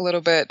step back a little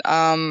bit,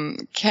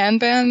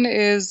 Kanban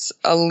is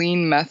a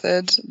lean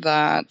method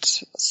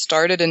that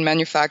started in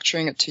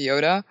manufacturing at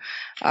Toyota,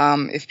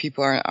 if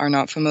people are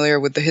not familiar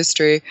with the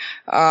history.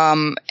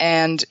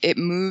 And it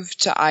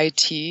moved to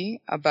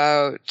IT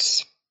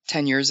about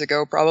 10 years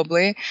ago,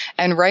 probably.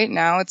 And right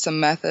now it's a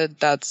method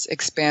that's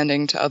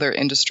expanding to other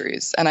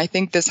industries. And I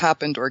think this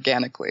happened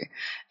organically.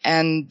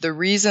 And the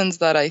reasons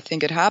that I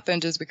think it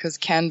happened is because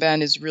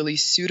Kanban is really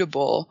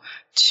suitable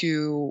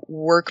to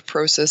work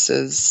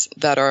processes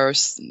that are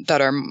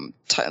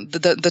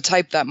the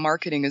type that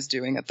marketing is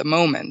doing at the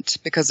moment,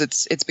 because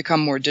it's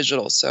become more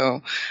digital.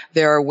 So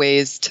there are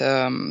ways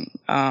to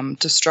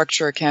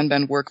structure a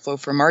Kanban workflow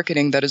for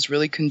marketing that is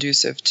really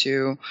conducive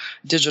to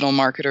digital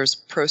marketers'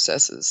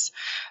 processes.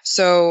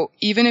 So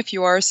even if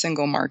you are a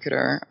single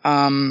marketer,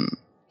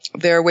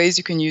 there are ways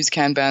you can use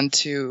Kanban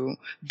to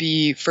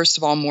be, first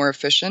of all, more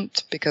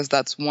efficient, because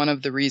that's one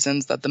of the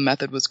reasons that the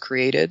method was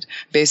created,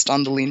 based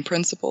on the lean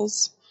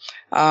principles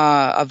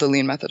of the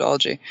lean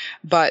methodology.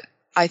 But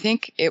I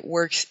think it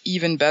works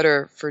even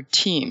better for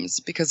teams,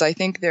 because I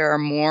think there are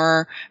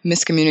more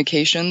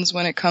miscommunications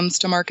when it comes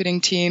to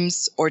marketing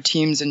teams or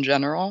teams in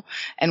general.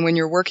 And when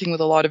you're working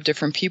with a lot of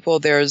different people,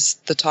 there's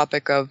the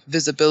topic of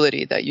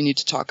visibility that you need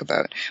to talk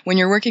about. When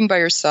you're working by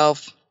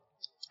yourself,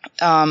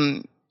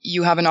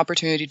 you have an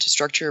opportunity to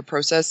structure your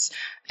process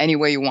any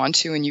way you want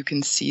to, and you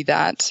can see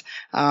that.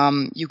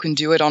 You can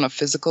do it on a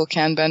physical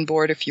Kanban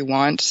board if you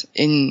want,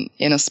 in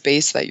a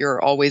space that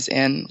you're always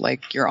in,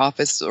 like your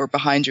office, or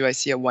behind you I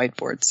see a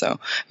whiteboard, so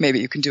maybe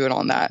you can do it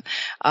on that.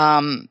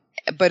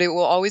 But it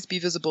will always be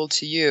visible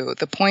to you.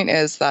 The point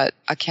is that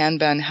a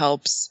Kanban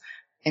helps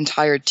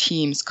entire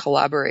teams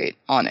collaborate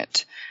on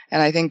it.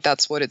 And I think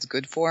that's what it's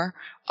good for.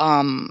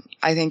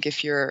 I think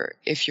if you're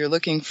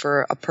looking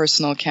for a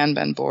personal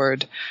Kanban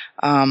board,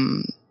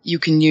 you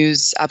can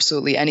use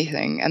absolutely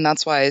anything. And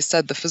that's why I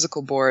said the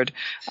physical board,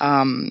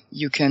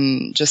 you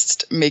can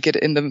just make it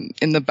in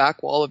the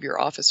back wall of your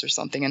office or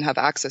something and have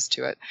access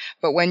to it.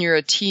 But when you're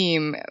a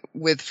team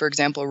with, for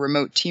example,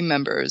 remote team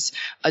members,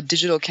 a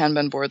digital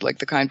Kanban board like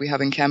the kind we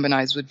have in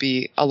Kanbanize would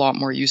be a lot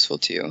more useful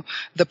to you.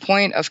 The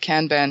point of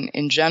Kanban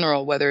in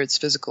general, whether it's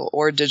physical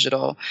or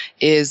digital,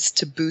 is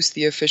to boost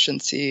the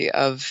efficiency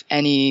of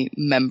any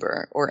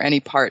member or any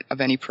part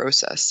of any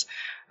process.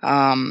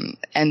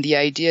 And the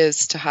idea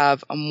is to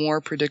have a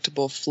more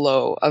predictable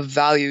flow of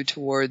value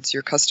towards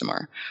your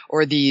customer,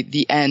 or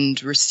the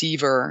end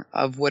receiver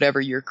of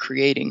whatever you're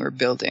creating or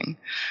building.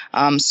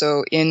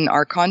 So in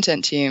our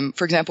content team,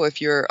 for example,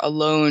 if you're a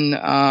lone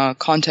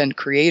content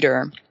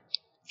creator,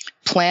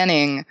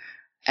 planning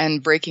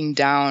and breaking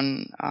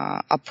down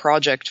a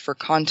project for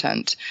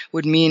content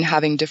would mean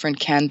having different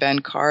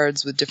Kanban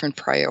cards with different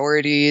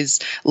priorities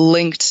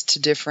linked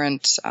to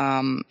different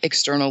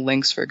external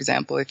links, for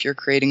example, if you're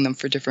creating them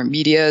for different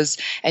medias.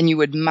 And you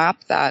would map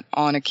that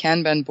on a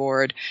Kanban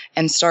board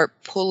and start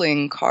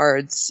pulling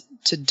cards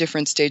to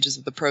different stages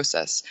of the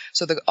process.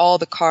 So all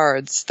the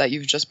cards that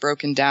you've just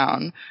broken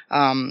down,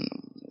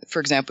 for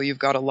example, you've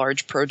got a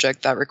large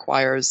project that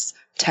requires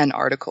 10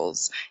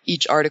 articles.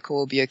 Each article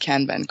will be a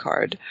Kanban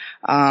card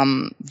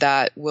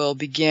that will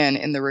begin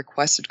in the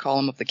requested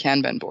column of the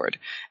Kanban board.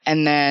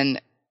 And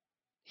then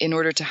in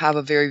order to have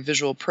a very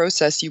visual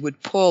process, you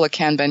would pull a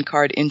Kanban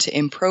card into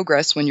in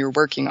progress when you're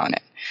working on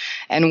it.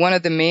 And one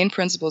of the main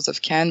principles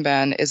of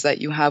Kanban is that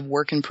you have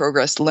work in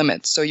progress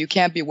limits. So you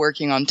can't be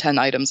working on 10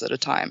 items at a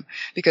time,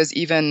 because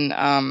even,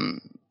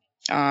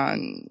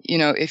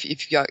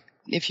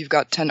 if you've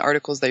got 10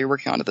 articles that you're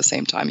working on at the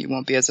same time, you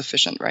won't be as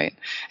efficient, right?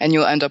 And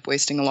you'll end up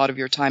wasting a lot of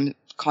your time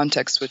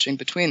context switching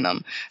between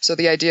them. So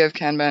the idea of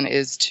Kanban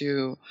is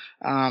to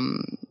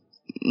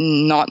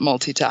not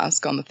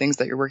multitask on the things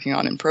that you're working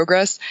on in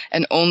progress,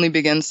 and only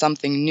begin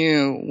something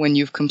new when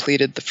you've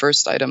completed the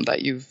first item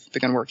that you've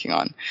begun working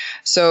on.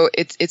 So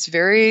it's a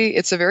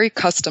very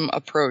custom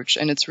approach,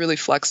 and it's really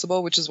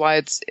flexible, which is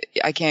why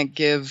I can't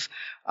give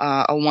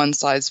a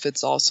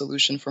one-size-fits-all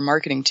solution for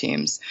marketing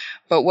teams.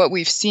 But what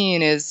we've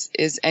seen is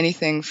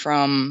anything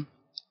from,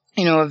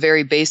 a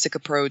very basic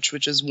approach,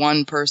 which is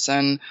one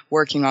person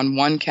working on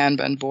one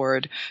Kanban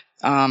board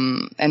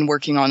and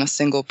working on a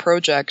single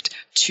project,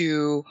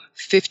 to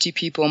 50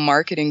 people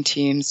marketing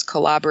teams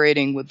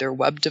collaborating with their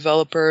web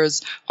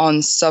developers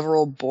on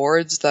several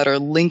boards that are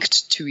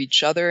linked to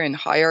each other in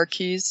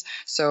hierarchies.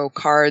 So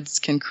cards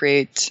can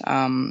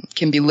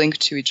be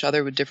linked to each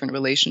other with different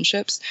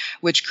relationships,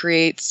 which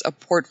creates a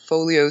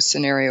portfolio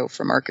scenario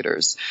for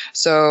marketers.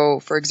 So,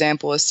 for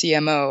example, a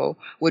CMO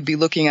would be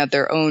looking at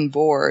their own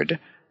board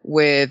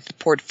with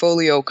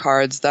portfolio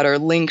cards that are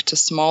linked to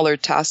smaller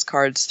task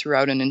cards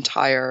throughout an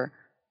entire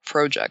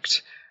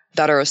project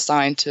that are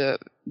assigned to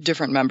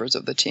different members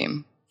of the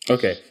team.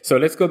 Okay, so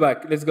let's go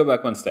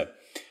back one step.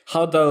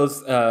 How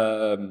does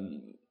a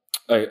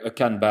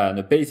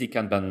basic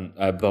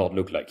Kanban board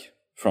look like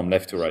from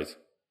left to right?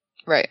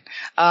 Right.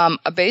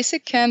 A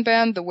basic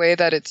Kanban, the way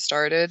that it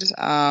started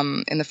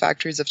in the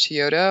factories of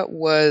Toyota,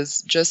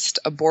 was just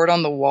a board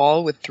on the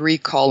wall with 3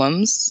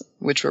 columns,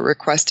 which were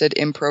requested,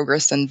 in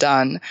progress, and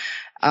done,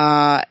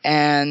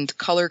 and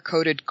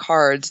color-coded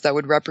cards that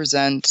would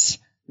represent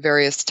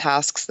various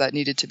tasks that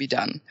needed to be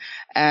done.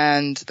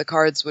 And the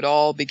cards would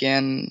all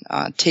begin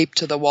taped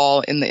to the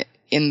wall in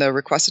the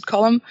requested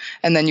column,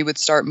 and then you would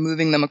start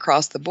moving them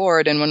across the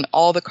board. And when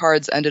all the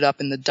cards ended up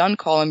in the done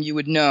column, you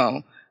would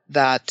know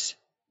that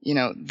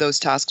those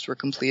tasks were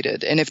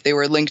completed. And if they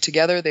were linked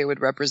together, they would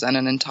represent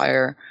an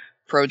entire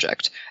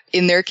project.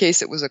 In their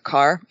case, it was a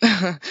car.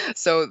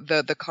 So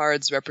the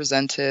cards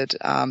represented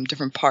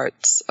different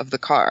parts of the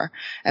car.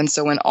 And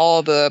so when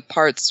all the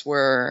parts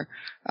were,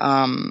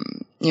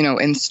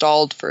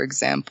 installed, for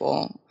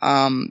example,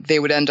 they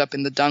would end up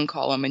in the done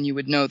column, and you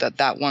would know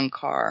that one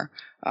car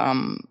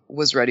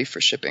was ready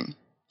for shipping.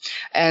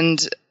 And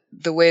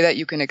the way that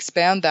you can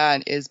expand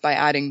that is by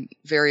adding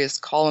various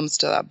columns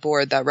to that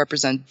board that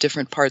represent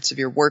different parts of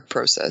your work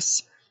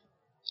process.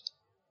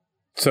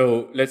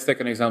 So let's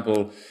take an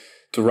example.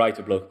 To write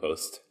a blog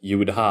post, you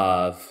would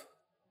have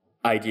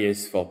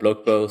ideas for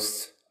blog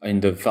posts. In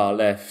the far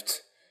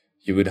left,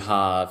 you would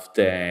have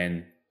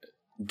then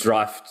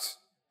draft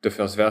the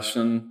first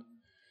version,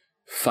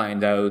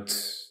 find out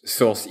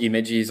source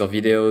images or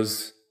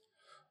videos.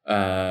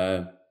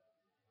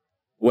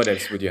 What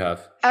else would you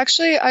have?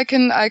 Actually, I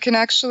can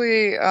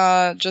actually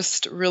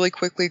just really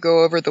quickly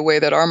go over the way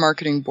that our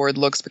marketing board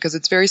looks, because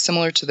it's very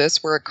similar to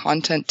this. We're a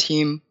content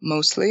team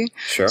mostly.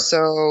 Sure.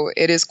 So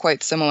it is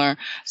quite similar.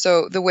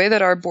 So the way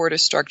that our board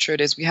is structured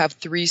is we have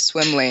 3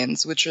 swim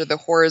lanes, which are the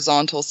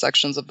horizontal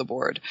sections of the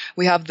board.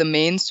 We have the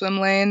main swim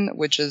lane,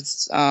 which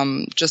is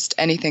just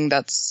anything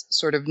that's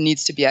sort of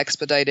needs to be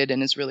expedited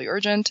and is really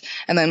urgent.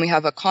 And then we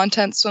have a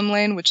content swim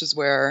lane, which is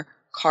where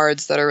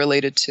cards that are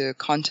related to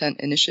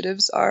content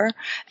initiatives are,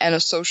 and a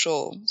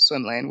social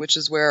swim lane, which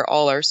is where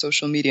all our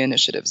social media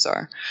initiatives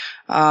are.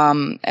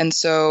 And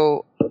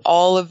so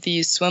all of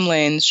these swim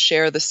lanes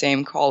share the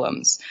same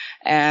columns,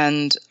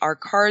 and our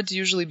cards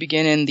usually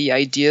begin in the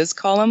ideas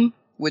column,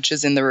 which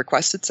is in the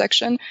requested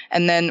section.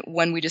 And then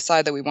when we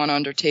decide that we want to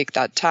undertake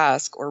that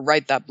task or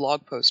write that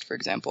blog post, for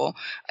example,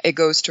 it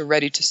goes to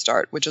ready to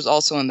start, which is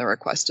also in the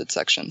requested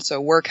section. So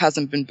work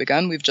hasn't been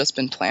begun. We've just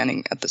been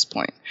planning at this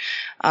point.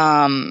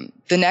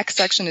 The next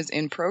section is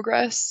in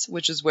progress,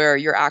 which is where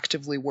you're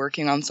actively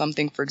working on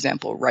something, for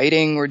example,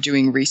 writing or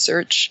doing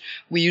research.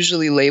 We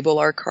usually label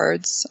our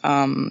cards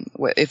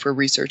if we're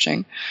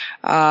researching.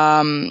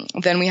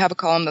 Then we have a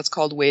column that's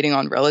called waiting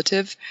on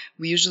relative.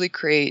 We usually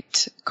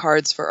create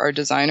cards for our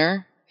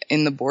designer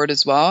in the board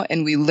as well,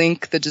 and we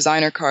link the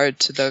designer card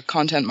to the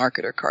content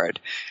marketer card.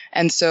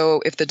 And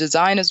so if the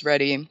design is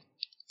ready,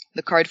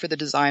 the card for the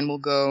design will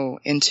go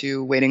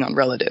into waiting on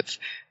relative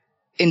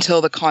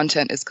until the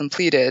content is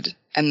completed,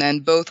 and then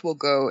both will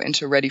go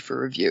into ready for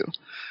review,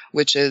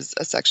 which is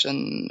a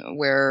section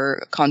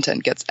where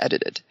content gets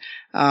edited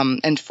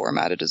and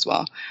formatted as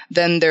well.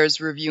 Then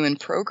there's review in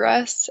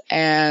progress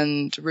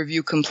and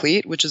review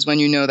complete, which is when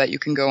you know that you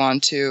can go on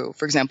to,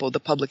 for example,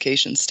 the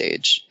publication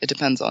stage. It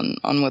depends on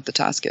what the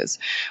task is.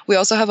 We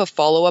also have a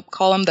follow-up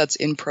column that's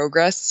in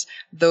progress.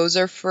 Those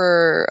are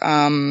for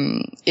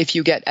if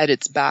you get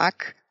edits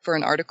back for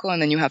an article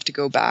and then you have to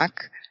go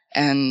back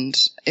and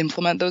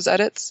implement those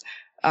edits,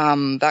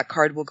 that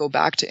card will go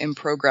back to in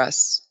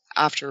progress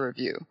after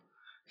review,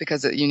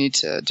 because you need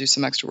to do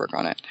some extra work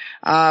on it.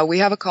 We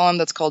have a column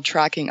that's called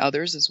tracking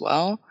others as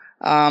well,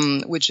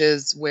 which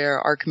is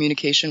where our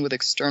communication with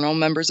external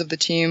members of the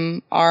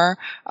team are.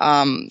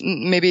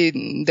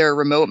 Maybe they're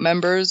remote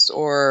members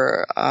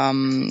or a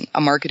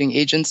marketing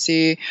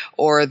agency,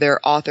 or they're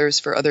authors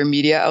for other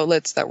media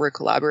outlets that we're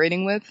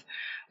collaborating with.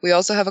 We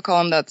also have a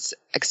column that's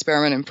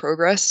experiment in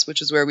progress,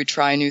 which is where we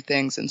try new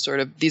things, and sort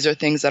of these are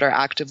things that are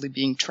actively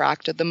being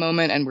tracked at the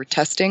moment, and we're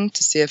testing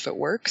to see if it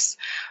works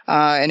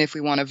and if we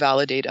want to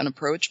validate an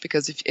approach.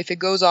 Because if it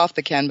goes off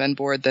the Kanban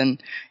board, then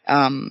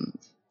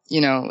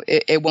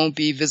it won't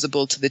be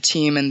visible to the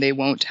team, and they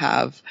won't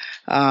have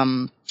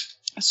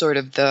sort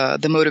of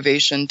the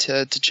motivation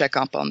to check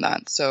up on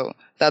that. So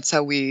that's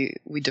how we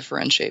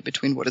differentiate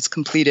between what is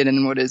completed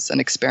and what is an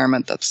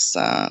experiment that's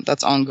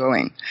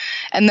ongoing.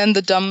 And then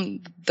the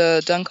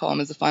done column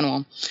is the final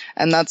one,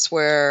 and that's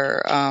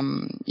where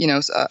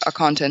a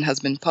content has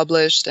been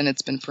published and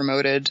it's been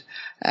promoted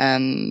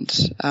and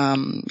gets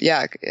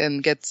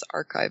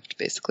archived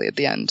basically at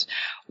the end.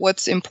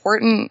 What's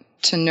important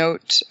to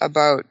note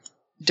about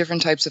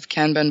different types of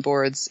Kanban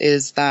boards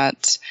is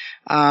that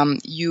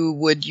you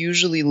would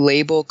usually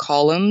label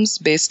columns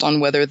based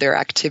on whether they're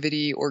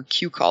activity or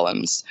queue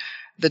columns.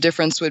 The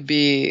difference would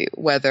be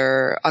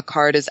whether a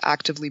card is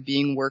actively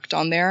being worked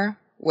on there,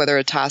 whether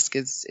a task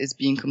is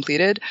being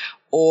completed,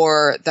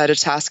 or that a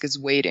task is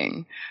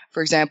waiting.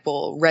 For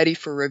example, ready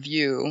for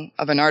review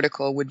of an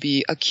article would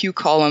be a queue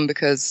column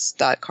because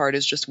that card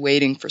is just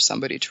waiting for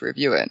somebody to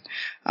review it.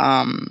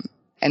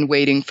 And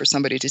waiting for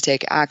somebody to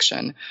take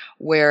action,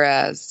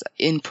 whereas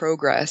in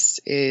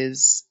progress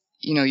is,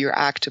 you're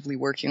actively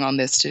working on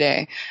this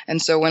today.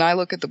 And so when I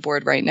look at the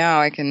board right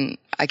now, I can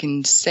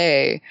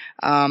say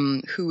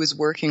who is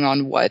working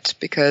on what,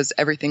 because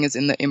everything is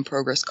in the in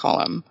progress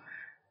column.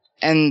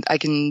 And I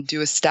can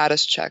do a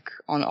status check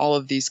on all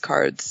of these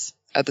cards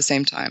at the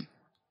same time.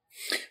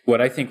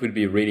 What I think would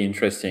be really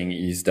interesting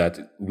is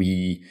that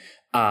we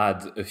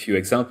add a few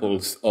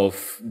examples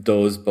of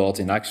those boards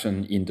in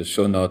action in the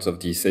show notes of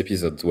this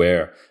episode,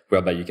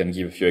 whereby you can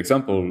give a few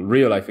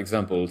real life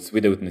examples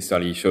without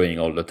necessarily showing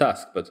all the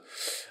tasks, but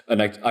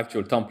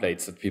actual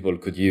templates that people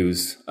could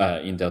use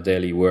in their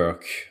daily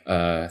work.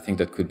 I think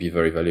that could be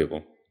very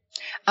valuable.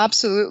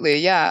 Absolutely.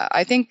 Yeah.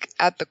 I think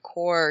at the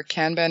core,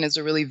 Kanban is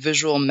a really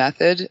visual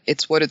method.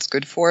 It's what it's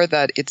good for,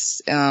 that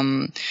it's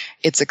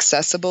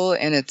accessible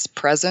and it's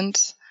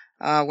present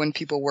when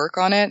people work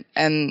on it.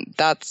 And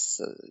that's,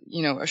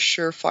 a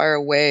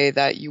surefire way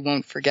that you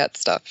won't forget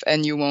stuff,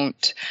 and you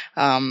won't,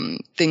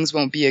 things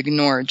won't be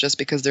ignored just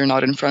because they're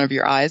not in front of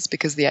your eyes,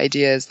 because the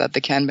idea is that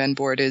the Kanban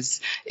board is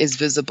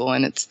visible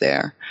and it's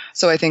there.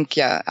 So I think,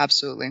 yeah,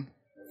 absolutely.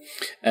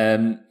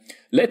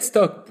 Let's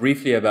talk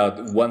briefly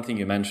about one thing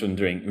you mentioned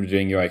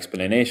during your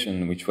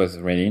explanation, which was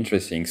really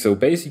interesting. So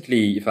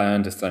basically, if I'm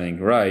understanding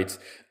right,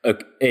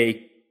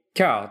 a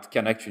card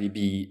can actually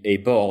be a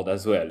board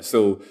as well.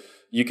 So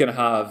you can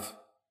have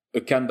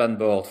a Kanban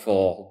board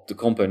for the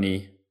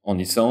company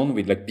on its own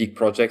with like big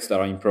projects that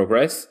are in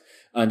progress,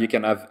 and you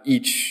can have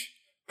each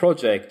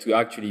project to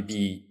actually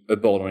be a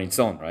board on its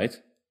own, right?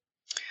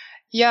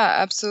 Yeah,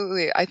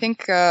 absolutely. I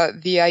think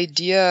the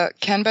idea,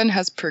 Kanban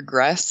has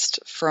progressed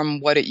from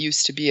what it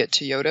used to be at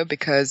Toyota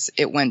because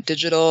it went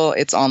digital,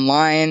 it's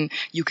online,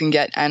 you can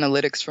get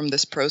analytics from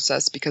this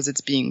process because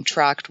it's being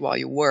tracked while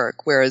you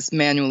work, whereas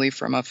manually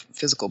from a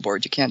physical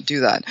board, you can't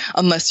do that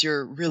unless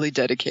you're really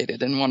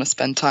dedicated and want to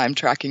spend time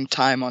tracking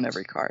time on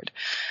every card.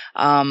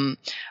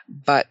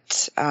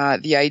 But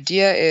the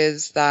idea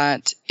is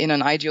that in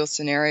an ideal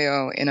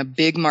scenario, in a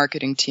big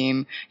marketing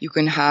team, you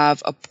can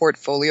have a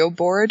portfolio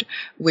board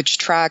which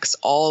tracks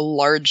all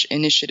large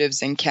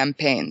initiatives and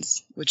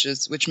campaigns,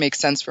 which makes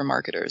sense for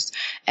marketers.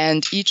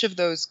 And each of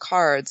those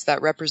cards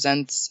that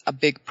represents a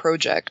big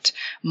project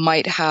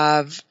might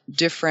have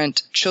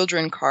different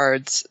children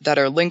cards that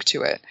are linked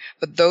to it.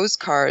 But those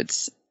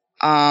cards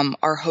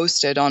are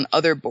hosted on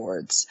other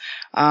boards.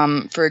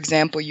 For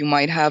example, you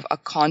might have a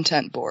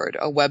content board,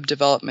 a web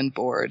development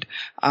board,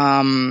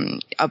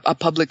 a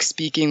public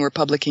speaking or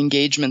public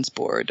engagements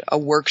board, a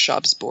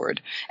workshops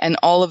board, and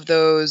all of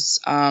those,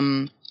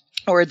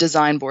 or a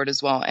design board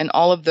as well. And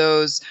all of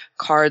those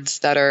cards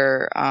that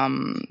are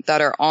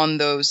on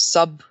those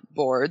sub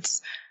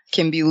boards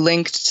can be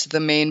linked to the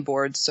main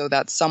board so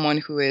that someone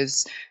who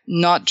is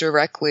not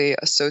directly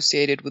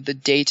associated with the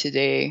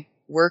day-to-day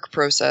work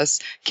process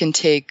can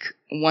take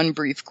one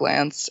brief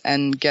glance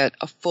and get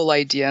a full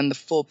idea and the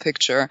full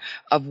picture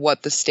of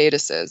what the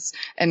status is.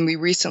 And we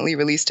recently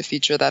released a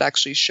feature that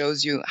actually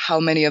shows you how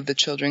many of the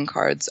children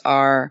cards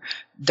are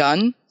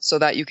done so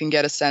that you can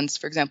get a sense.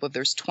 For example, if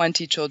there's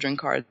 20 children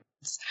cards,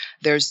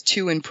 there's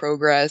 2 in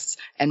progress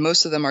and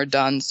most of them are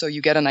done. So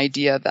you get an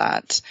idea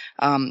that,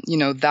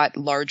 that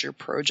larger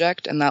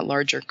project and that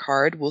larger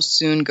card will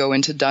soon go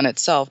into done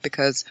itself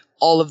because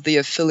all of the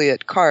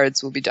affiliate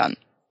cards will be done.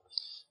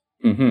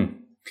 Mm-hmm.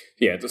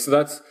 Yeah, so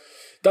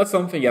that's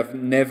something I've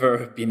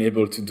never been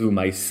able to do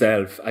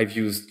myself. I've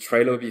used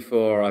Trello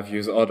before, I've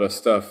used other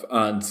stuff,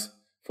 and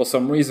for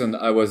some reason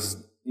I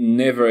was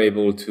never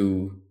able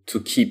to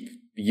keep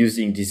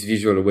using this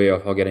visual way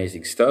of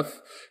organizing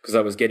stuff because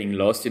I was getting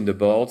lost in the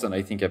boards, and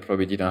I think I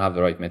probably didn't have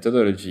the right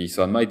methodology.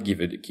 So I might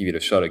give it a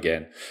shot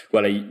again.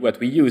 What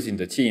we use in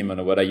the team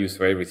and what I use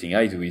for everything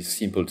I do is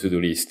simple to-do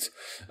lists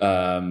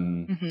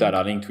that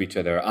are linked to each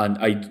other,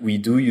 and we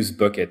do use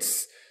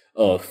buckets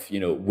of,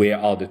 where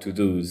are the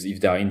to-dos? If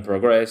they're in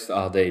progress,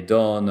 are they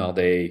done? Are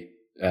they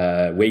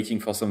waiting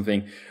for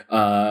something?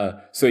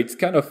 So it's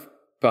kind of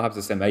perhaps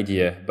the same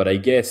idea, but I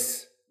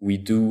guess we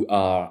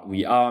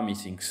are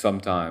missing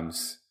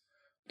sometimes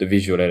the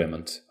visual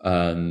element.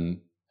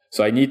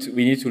 So we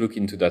need to look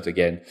into that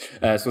again.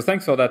 So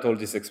thanks for all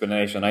this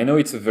explanation. I know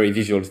it's a very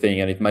visual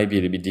thing and it might be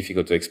a little bit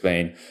difficult to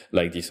explain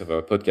like this over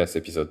a podcast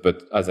episode,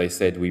 but as I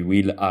said, we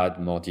will add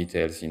more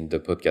details in the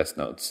podcast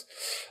notes.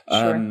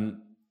 Sure.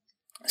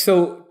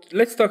 So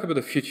let's talk about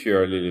the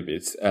future a little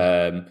bit.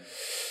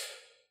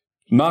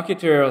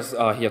 Marketers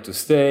are here to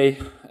stay.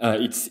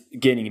 It's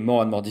getting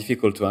more and more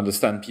difficult to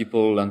understand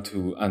people and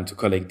to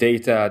collect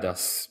data.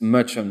 There's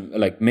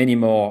many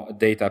more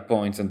data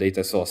points and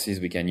data sources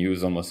we can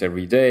use almost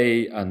every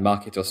day, and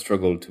marketers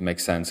struggle to make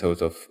sense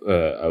out of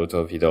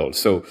it all.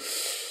 So,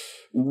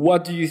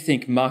 what do you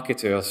think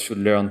marketers should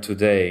learn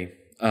today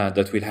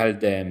that will help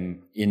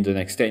them in the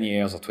next 10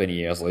 years or 20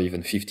 years or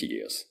even 50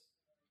 years?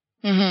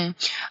 Mm-hmm.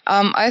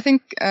 I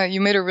think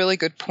you made a really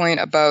good point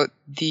about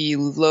the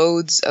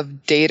loads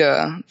of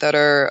data that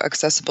are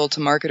accessible to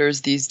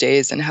marketers these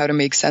days and how to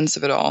make sense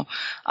of it all.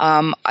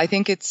 I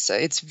think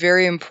it's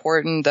very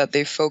important that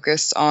they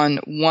focus on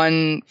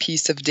one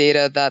piece of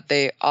data that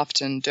they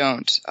often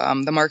don't.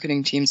 The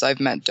marketing teams I've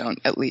met don't,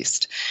 at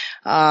least.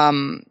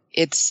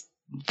 It's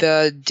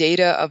the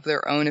data of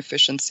their own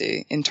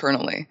efficiency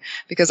internally.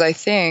 Because I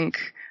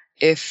think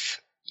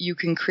if you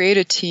can create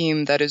a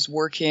team that is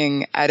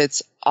working at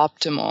its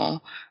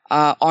optimal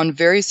on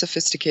very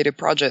sophisticated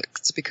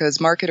projects, because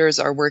marketers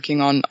are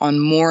working on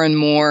more and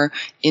more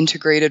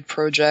integrated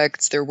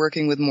projects. They're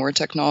working with more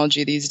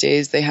technology these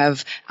days. They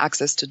have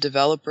access to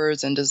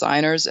developers and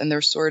designers, and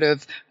they're sort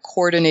of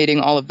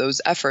coordinating all of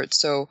those efforts.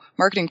 So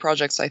marketing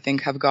projects, I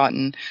think, have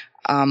gotten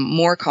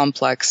more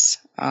complex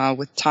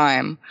with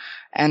time,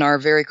 and are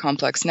very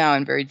complex now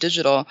and very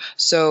digital.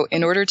 So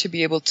in order to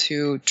be able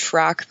to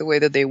track the way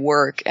that they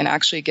work and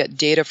actually get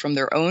data from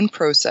their own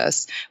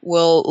process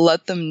will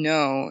let them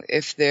know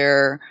if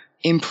they're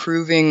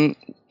improving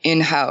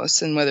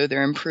in-house and whether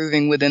they're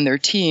improving within their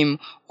team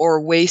or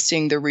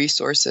wasting the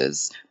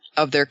resources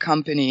of their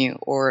company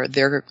or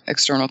their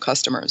external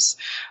customers.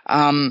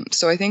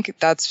 So I think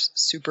that's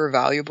super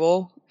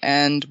valuable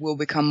and will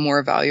become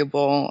more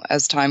valuable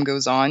as time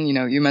goes on. You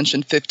know, you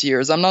mentioned 50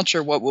 years. I'm not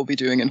sure what we'll be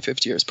doing in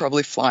 50 years,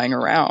 probably flying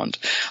around.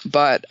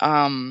 But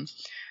in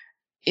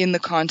the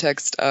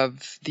context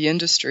of the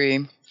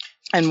industry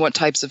and what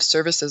types of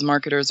services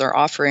marketers are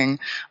offering,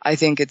 I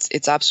think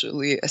it's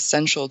absolutely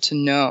essential to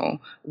know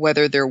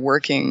whether they're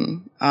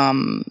working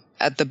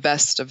at the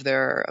best of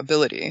their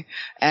ability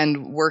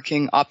and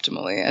working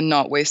optimally and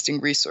not wasting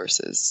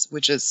resources,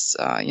 which is,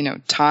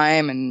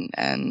 time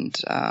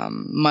and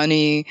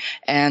money,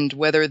 and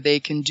whether they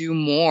can do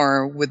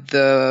more with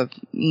the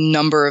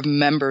number of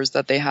members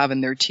that they have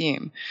in their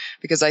team.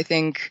 Because I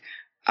think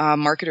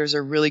marketers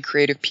are really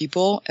creative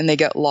people and they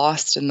get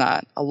lost in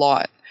that a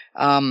lot.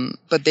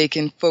 But they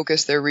can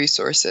focus their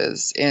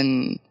resources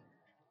in,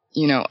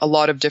 a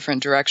lot of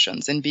different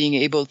directions, and being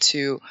able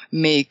to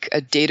make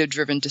a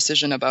data-driven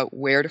decision about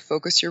where to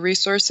focus your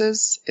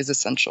resources is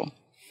essential.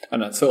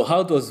 And so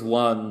how does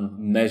one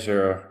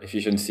measure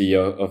efficiency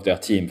of their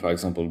team, for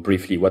example,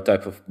 briefly? What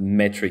type of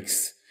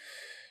metrics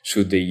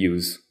should they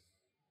use?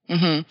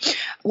 Mm-hmm.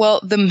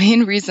 Well, the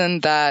main reason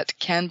that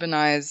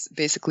Kanbanize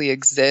basically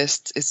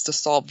exists is to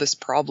solve this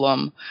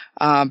problem,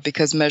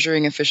 because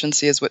measuring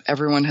efficiency is what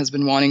everyone has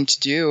been wanting to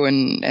do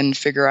and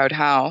figure out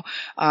how.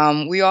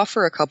 We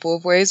offer a couple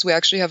of ways. We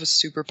actually have a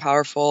super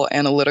powerful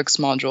analytics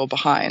module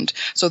behind.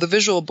 So the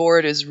visual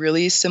board is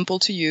really simple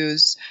to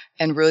use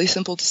and really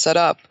simple to set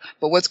up.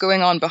 But what's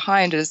going on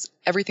behind is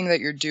everything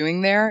that you're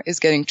doing there is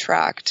getting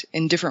tracked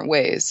in different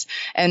ways.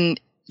 And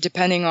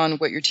depending on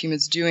what your team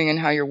is doing and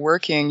how you're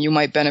working, you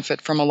might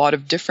benefit from a lot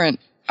of different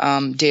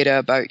data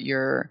about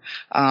your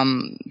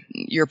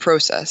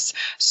process.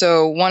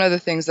 So one of the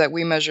things that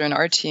we measure in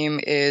our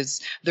team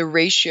is the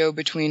ratio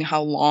between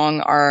how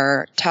long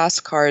our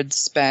task cards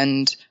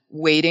spend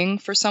waiting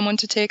for someone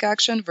to take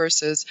action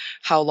versus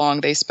how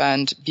long they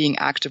spend being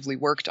actively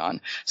worked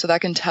on. So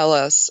that can tell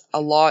us a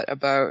lot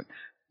about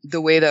the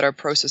way that our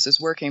process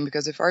is working,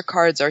 because if our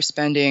cards are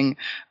spending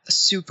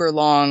super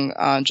long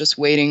just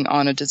waiting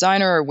on a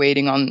designer or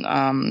waiting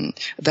on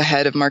the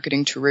head of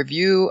marketing to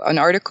review an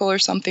article or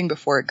something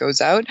before it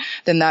goes out,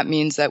 then that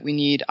means that we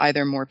need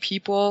either more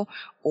people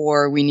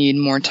or we need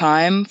more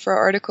time for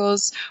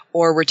articles,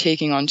 or we're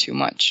taking on too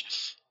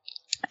much.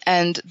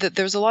 And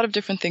there's a lot of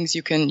different things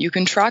you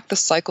can track the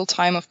cycle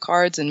time of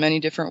cards in many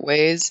different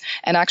ways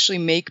and actually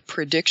make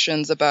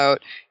predictions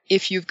about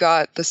if you've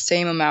got the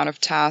same amount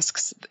of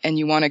tasks and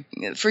you want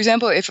to, for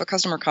example, if a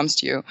customer comes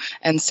to you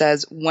and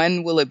says,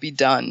 when will it be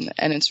done?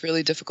 And it's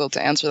really difficult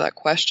to answer that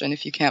question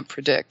if you can't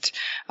predict.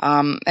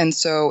 And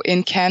so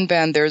in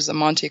Kanban, there's a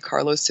Monte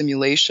Carlo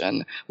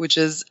simulation, which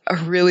is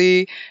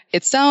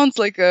it sounds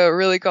like a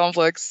really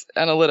complex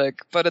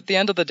analytic, but at the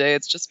end of the day,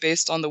 it's just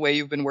based on the way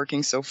you've been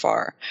working so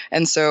far.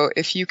 And so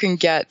if you can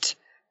get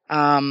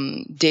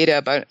data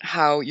about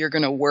how you're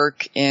going to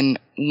work in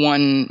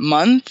 1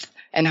 month,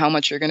 and how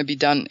much you're going to be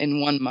done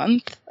in 1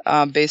 month,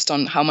 based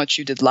on how much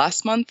you did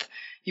last month,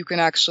 you can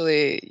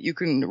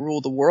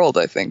rule the world,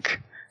 I think.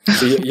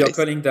 So you're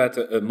calling that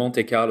a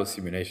Monte Carlo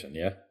simulation,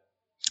 yeah?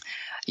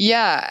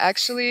 Yeah,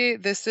 actually,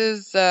 this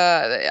is,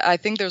 I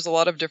think there's a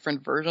lot of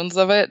different versions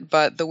of it,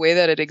 but the way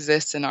that it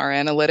exists in our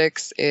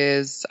analytics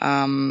is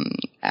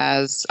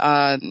it's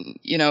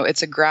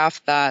a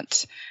graph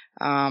that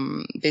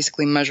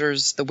basically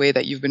measures the way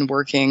that you've been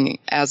working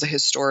as a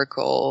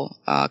historical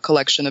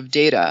collection of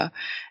data.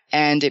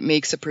 And it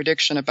makes a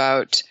prediction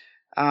about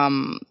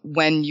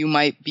when you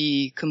might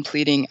be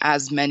completing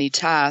as many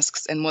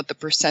tasks and what the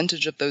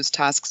percentage of those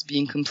tasks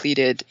being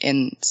completed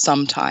in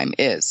some time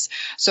is.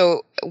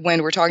 So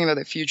when we're talking about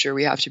the future,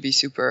 we have to be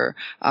super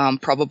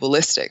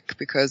probabilistic,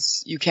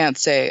 because you can't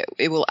say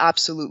it will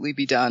absolutely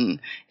be done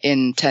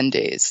in 10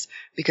 days,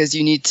 because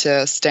you need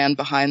to stand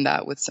behind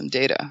that with some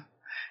data.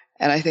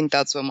 And I think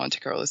that's what Monte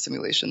Carlo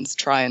simulations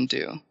try and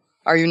do.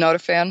 Are you not a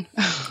fan?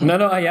 No,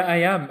 I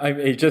am.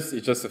 It's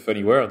just a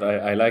funny word.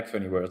 I like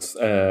funny words.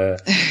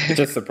 It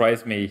just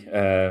surprised me,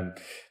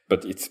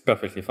 but it's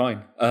perfectly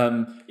fine.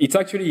 It's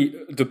actually,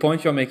 the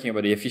point you're making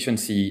about the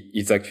efficiency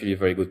is actually a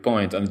very good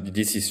point. And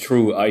this is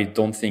true. I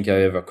don't think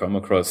I ever come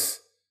across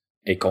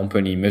a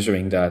company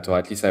measuring that, or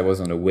at least I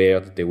wasn't aware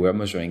that they were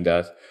measuring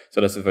that.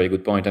 So that's a very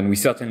good point. And we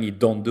certainly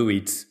don't do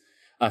it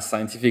as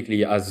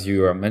scientifically as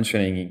you are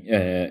mentioning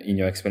in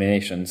your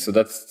explanation. So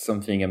that's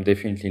something I'm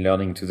definitely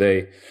learning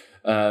today.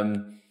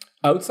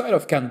 Outside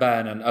of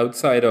Kanban and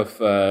outside of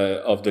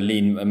the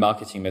lean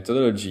marketing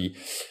methodology,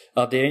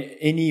 are there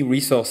any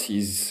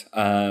resources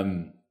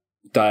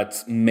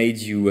that made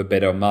you a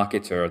better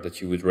marketer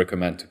that you would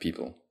recommend to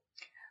people?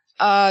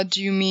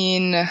 Do you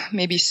mean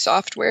maybe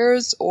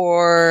softwares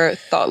or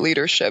thought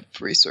leadership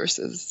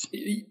resources?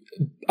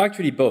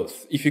 Actually,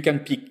 both. If you can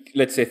pick,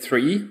 let's say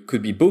 3,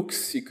 could be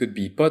books, it could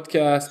be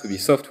podcasts, could be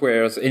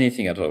softwares,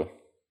 anything at all.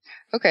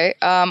 Okay.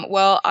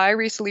 Well, I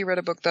recently read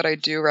a book that I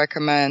do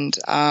recommend.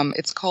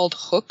 It's called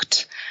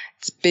Hooked.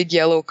 It's big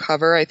yellow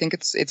cover. I think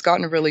it's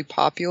gotten really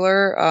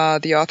popular.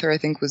 The author, I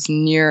think, was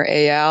Nir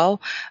Eyal.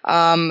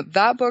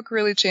 That book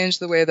really changed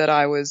the way that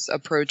I was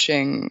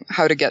approaching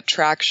how to get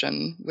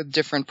traction with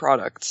different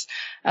products.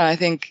 And I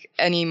think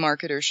any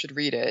marketer should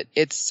read it.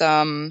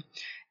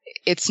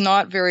 It's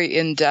not very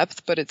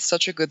in-depth, but it's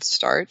such a good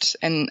start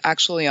and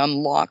actually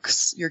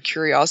unlocks your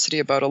curiosity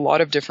about a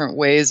lot of different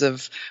ways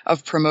of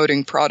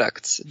promoting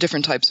products,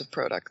 different types of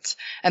products.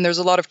 And there's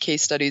a lot of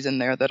case studies in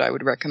there that I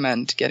would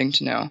recommend getting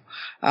to know,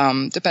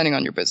 depending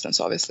on your business,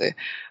 obviously.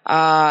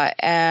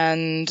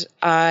 And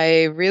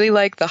I really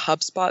like the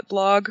HubSpot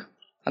blog.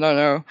 I don't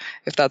know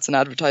if that's an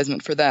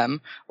advertisement for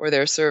them or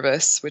their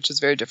service, which is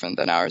very different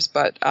than ours.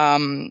 But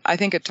I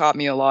think it taught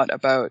me a lot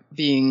about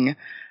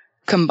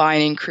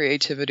combining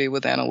creativity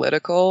with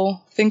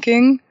analytical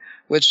thinking,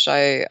 which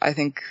I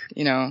think,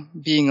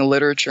 being a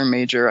literature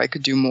major, I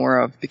could do more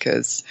of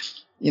because,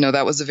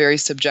 that was a very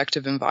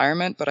subjective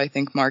environment, but I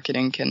think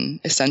marketing can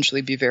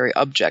essentially be very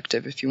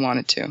objective if you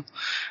wanted to.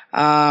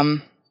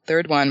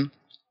 Third one.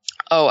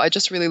 Oh, I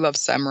just really love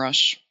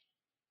SEMrush.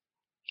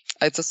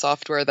 It's a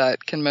software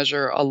that can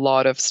measure a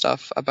lot of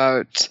stuff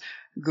about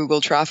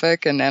Google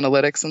traffic and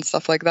analytics and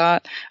stuff like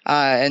that,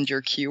 and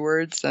your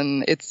keywords.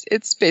 And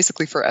it's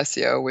basically for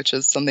SEO, which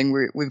is something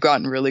we've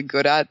gotten really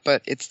good at,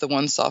 but it's the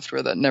one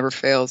software that never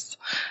fails.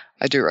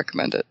 I do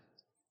recommend it.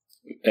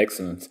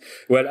 Excellent.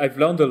 Well, I've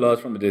learned a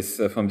lot from this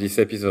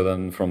episode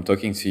and from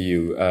talking to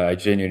you. I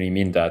genuinely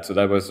mean that. So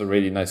that was a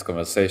really nice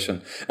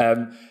conversation.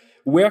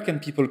 Where can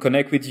people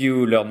connect with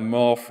you, learn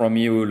more from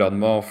you, learn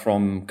more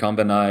from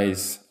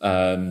Kanbanize?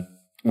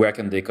 Where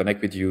can they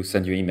connect with you,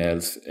 send you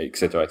emails,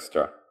 etc.,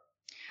 etc.?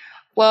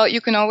 Well,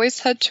 you can always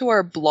head to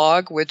our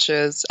blog, which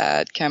is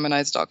at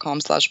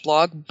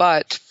kanbanize.com/blog.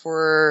 But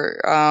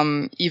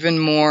for even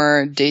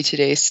more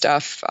day-to-day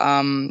stuff,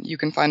 you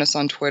can find us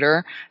on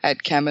Twitter at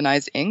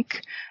Kanbanize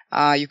Inc.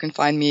 You can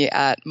find me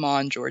at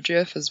Mon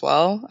Georgiev as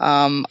well.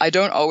 I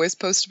don't always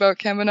post about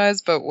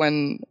Kanbanize, but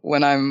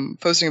when I'm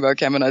posting about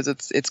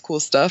Kanbanize, it's cool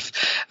stuff.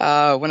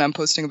 When I'm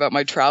posting about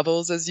my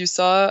travels, as you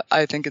saw,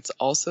 I think it's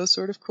also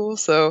sort of cool.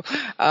 So,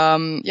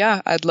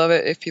 I'd love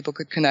it if people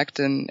could connect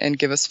and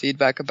give us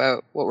feedback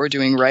about what we're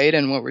doing right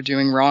and what we're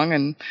doing wrong.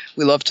 And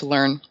we love to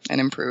learn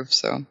and improve.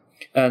 So,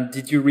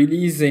 did you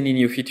release any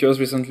new features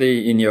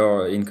recently in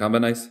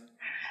Kanbanize?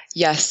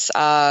 Yes,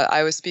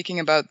 I was speaking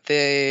about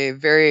the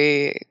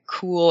very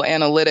cool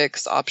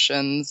analytics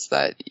options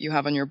that you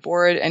have on your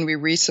board, and we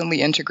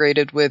recently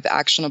integrated with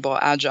Actionable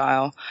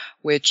Agile,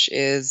 which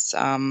is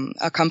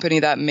a company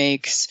that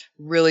makes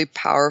really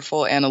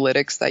powerful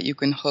analytics that you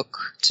can hook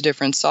to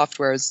different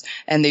softwares,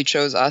 and they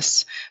chose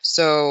us.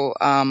 So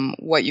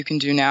what you can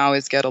do now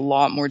is get a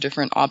lot more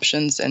different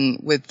options and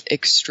with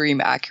extreme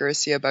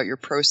accuracy about your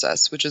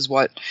process, which is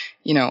what,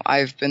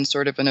 I've been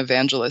sort of an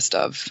evangelist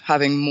of,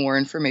 having more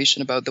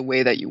information about the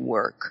way that you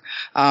work.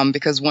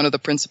 Because one of the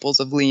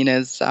principles of Lean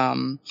is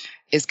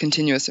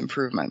continuous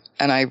improvement.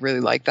 And I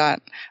really like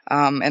that.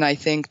 And I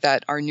think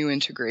that our new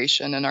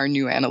integration and our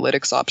new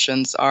analytics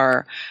options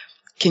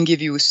can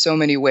give you so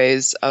many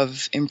ways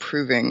of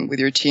improving with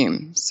your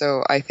team.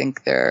 So I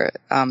think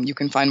you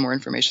can find more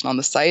information on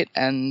the site,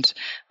 and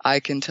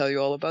I can tell you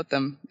all about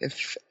them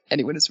if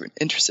anyone is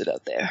interested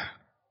out there.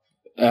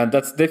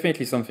 That's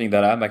definitely something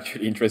that I'm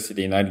actually interested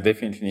in. I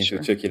definitely need to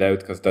check it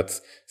out because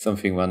that's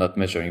something we're not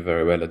measuring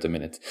very well at the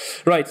minute.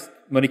 Right.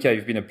 Monica,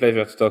 you've been a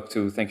pleasure to talk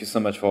to. Thank you so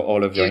much for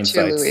all of your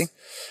insights. Louis.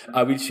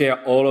 I will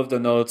share all of the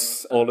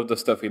notes, all of the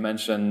stuff we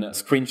mentioned,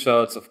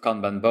 screenshots of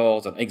Kanban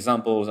boards and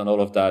examples and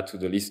all of that to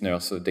the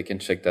listeners so they can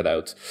check that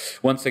out.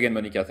 Once again,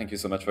 Monica, thank you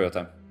so much for your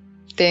time.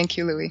 Thank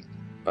you, Louis.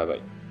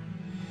 Bye-bye.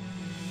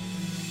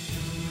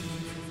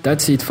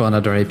 That's it for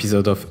another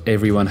episode of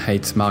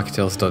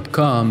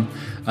EveryoneHatesMarketers.com.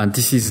 And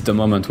this is the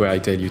moment where I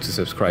tell you to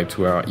subscribe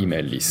to our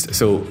email list.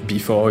 So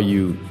before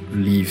you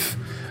leave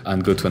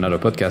and go to another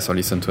podcast or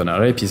listen to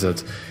another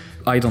episode,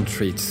 I don't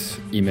treat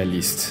email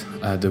list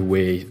the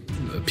way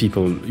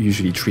people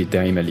usually treat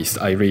their email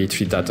list. I really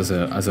treat that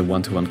as a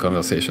one-to-one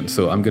conversation.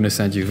 So I'm going to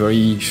send you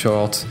very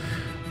short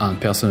and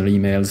personal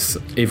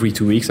emails every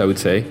 2 weeks, I would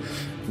say.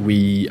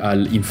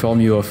 I'll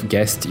inform you of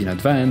guests in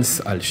advance.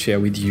 I'll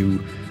share with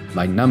you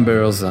my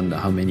numbers and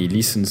how many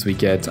listens we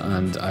get.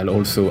 And I'll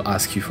also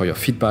ask you for your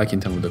feedback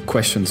in terms of the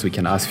questions we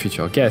can ask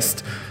future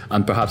guests.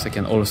 And perhaps I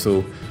can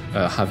also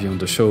have you on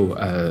the show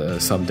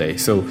someday.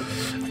 So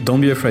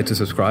don't be afraid to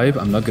subscribe.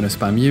 I'm not going to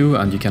spam you,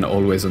 and you can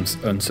always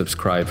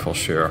unsubscribe for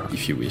sure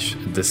if you wish.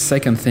 The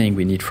second thing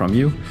we need from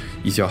you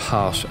is your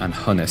harsh and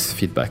honest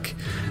feedback.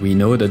 We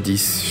know that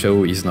this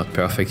show is not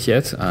perfect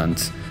yet, and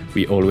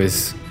we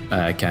always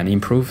can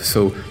improve.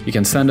 So you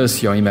can send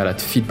us your email at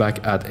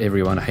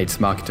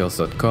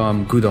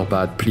feedback@everyonehatesmarketers.com. Good or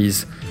bad,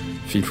 please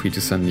feel free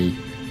to send me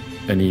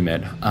an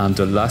email. And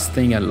the last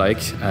thing I'd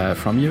like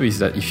from you is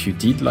that if you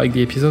did like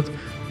the episode,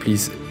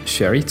 please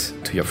share it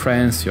to your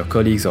friends, your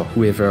colleagues, or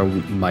whoever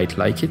might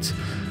like it.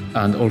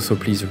 And also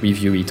please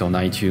review it on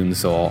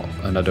iTunes or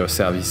another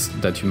service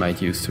that you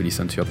might use to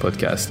listen to your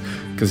podcast.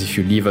 Because if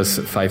you leave us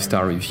a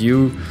 5-star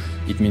review,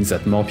 it means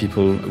that more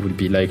people will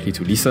be likely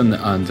to listen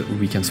and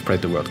we can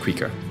spread the word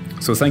quicker.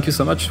 So thank you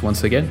so much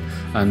once again,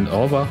 and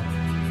au revoir.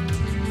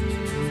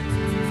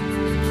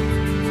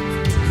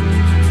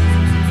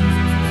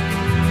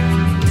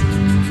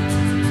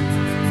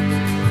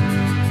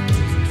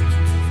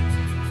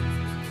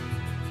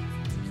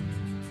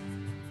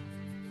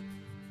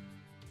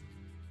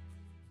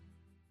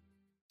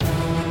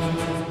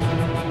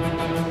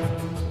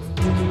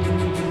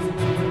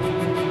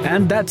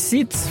 And that's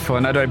it for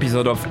another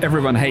episode of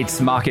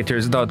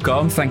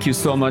EveryoneHatesMarketers.com. Thank you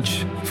so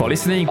much for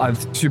listening. I'm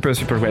super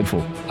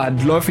grateful.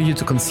 I'd love for you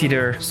to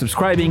consider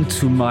subscribing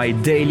to my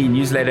daily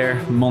newsletter,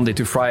 Monday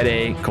to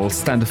Friday, called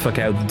Stand the Fuck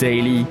Out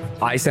Daily.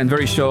 I send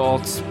very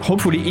short,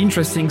 hopefully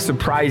interesting,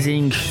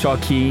 surprising,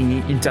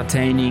 shocking,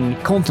 entertaining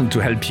content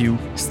to help you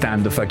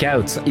stand the fuck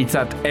out. It's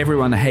at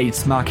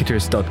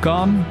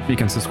EveryoneHatesMarketers.com. You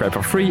can subscribe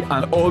for free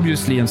and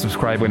obviously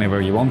unsubscribe whenever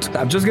you want.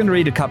 I'm just going to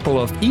read a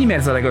couple of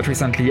emails that I got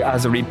recently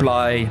as a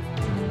reply.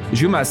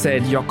 Juma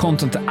said, your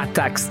content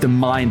attacks the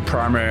mind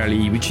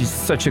primarily, which is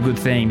such a good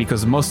thing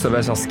because most of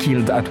us are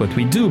skilled at what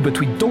we do, but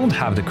we don't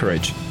have the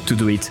courage to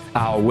do it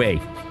our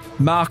way.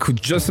 Mark, who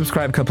just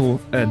subscribed a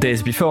couple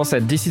days before,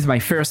 said, this is my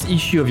first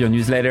issue of your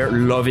newsletter.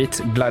 Love it.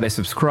 Glad I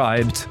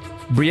subscribed.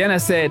 Brianna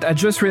said, I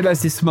just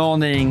realized this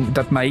morning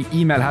that my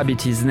email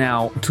habit is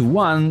now to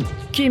 1,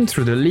 skim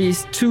through the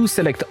list, 2,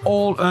 select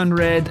all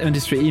unread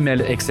industry email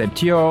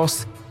except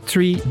yours,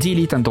 3,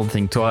 delete and don't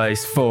think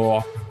twice,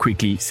 4,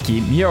 quickly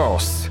skim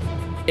yours.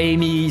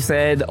 Amy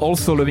said,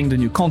 also loving the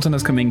new content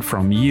that's coming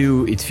from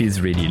you. It feels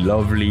really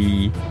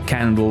lovely.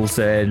 Candle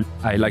said,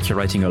 I like your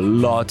writing a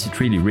lot. It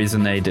really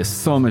resonates. There's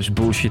so much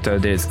bullshit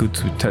out there. It's good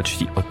to touch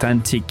the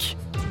authentic.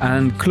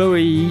 And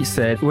Chloe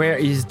said, where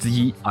is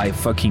the I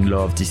fucking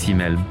love this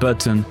email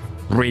button?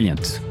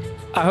 Brilliant.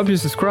 I hope you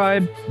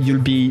subscribe. You'll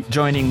be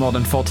joining more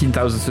than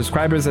 14,000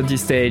 subscribers at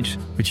this stage,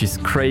 which is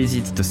crazy.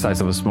 It's the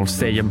size of a small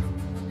stadium.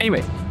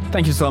 Anyway,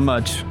 thank you so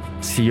much.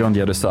 See you on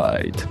the other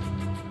side.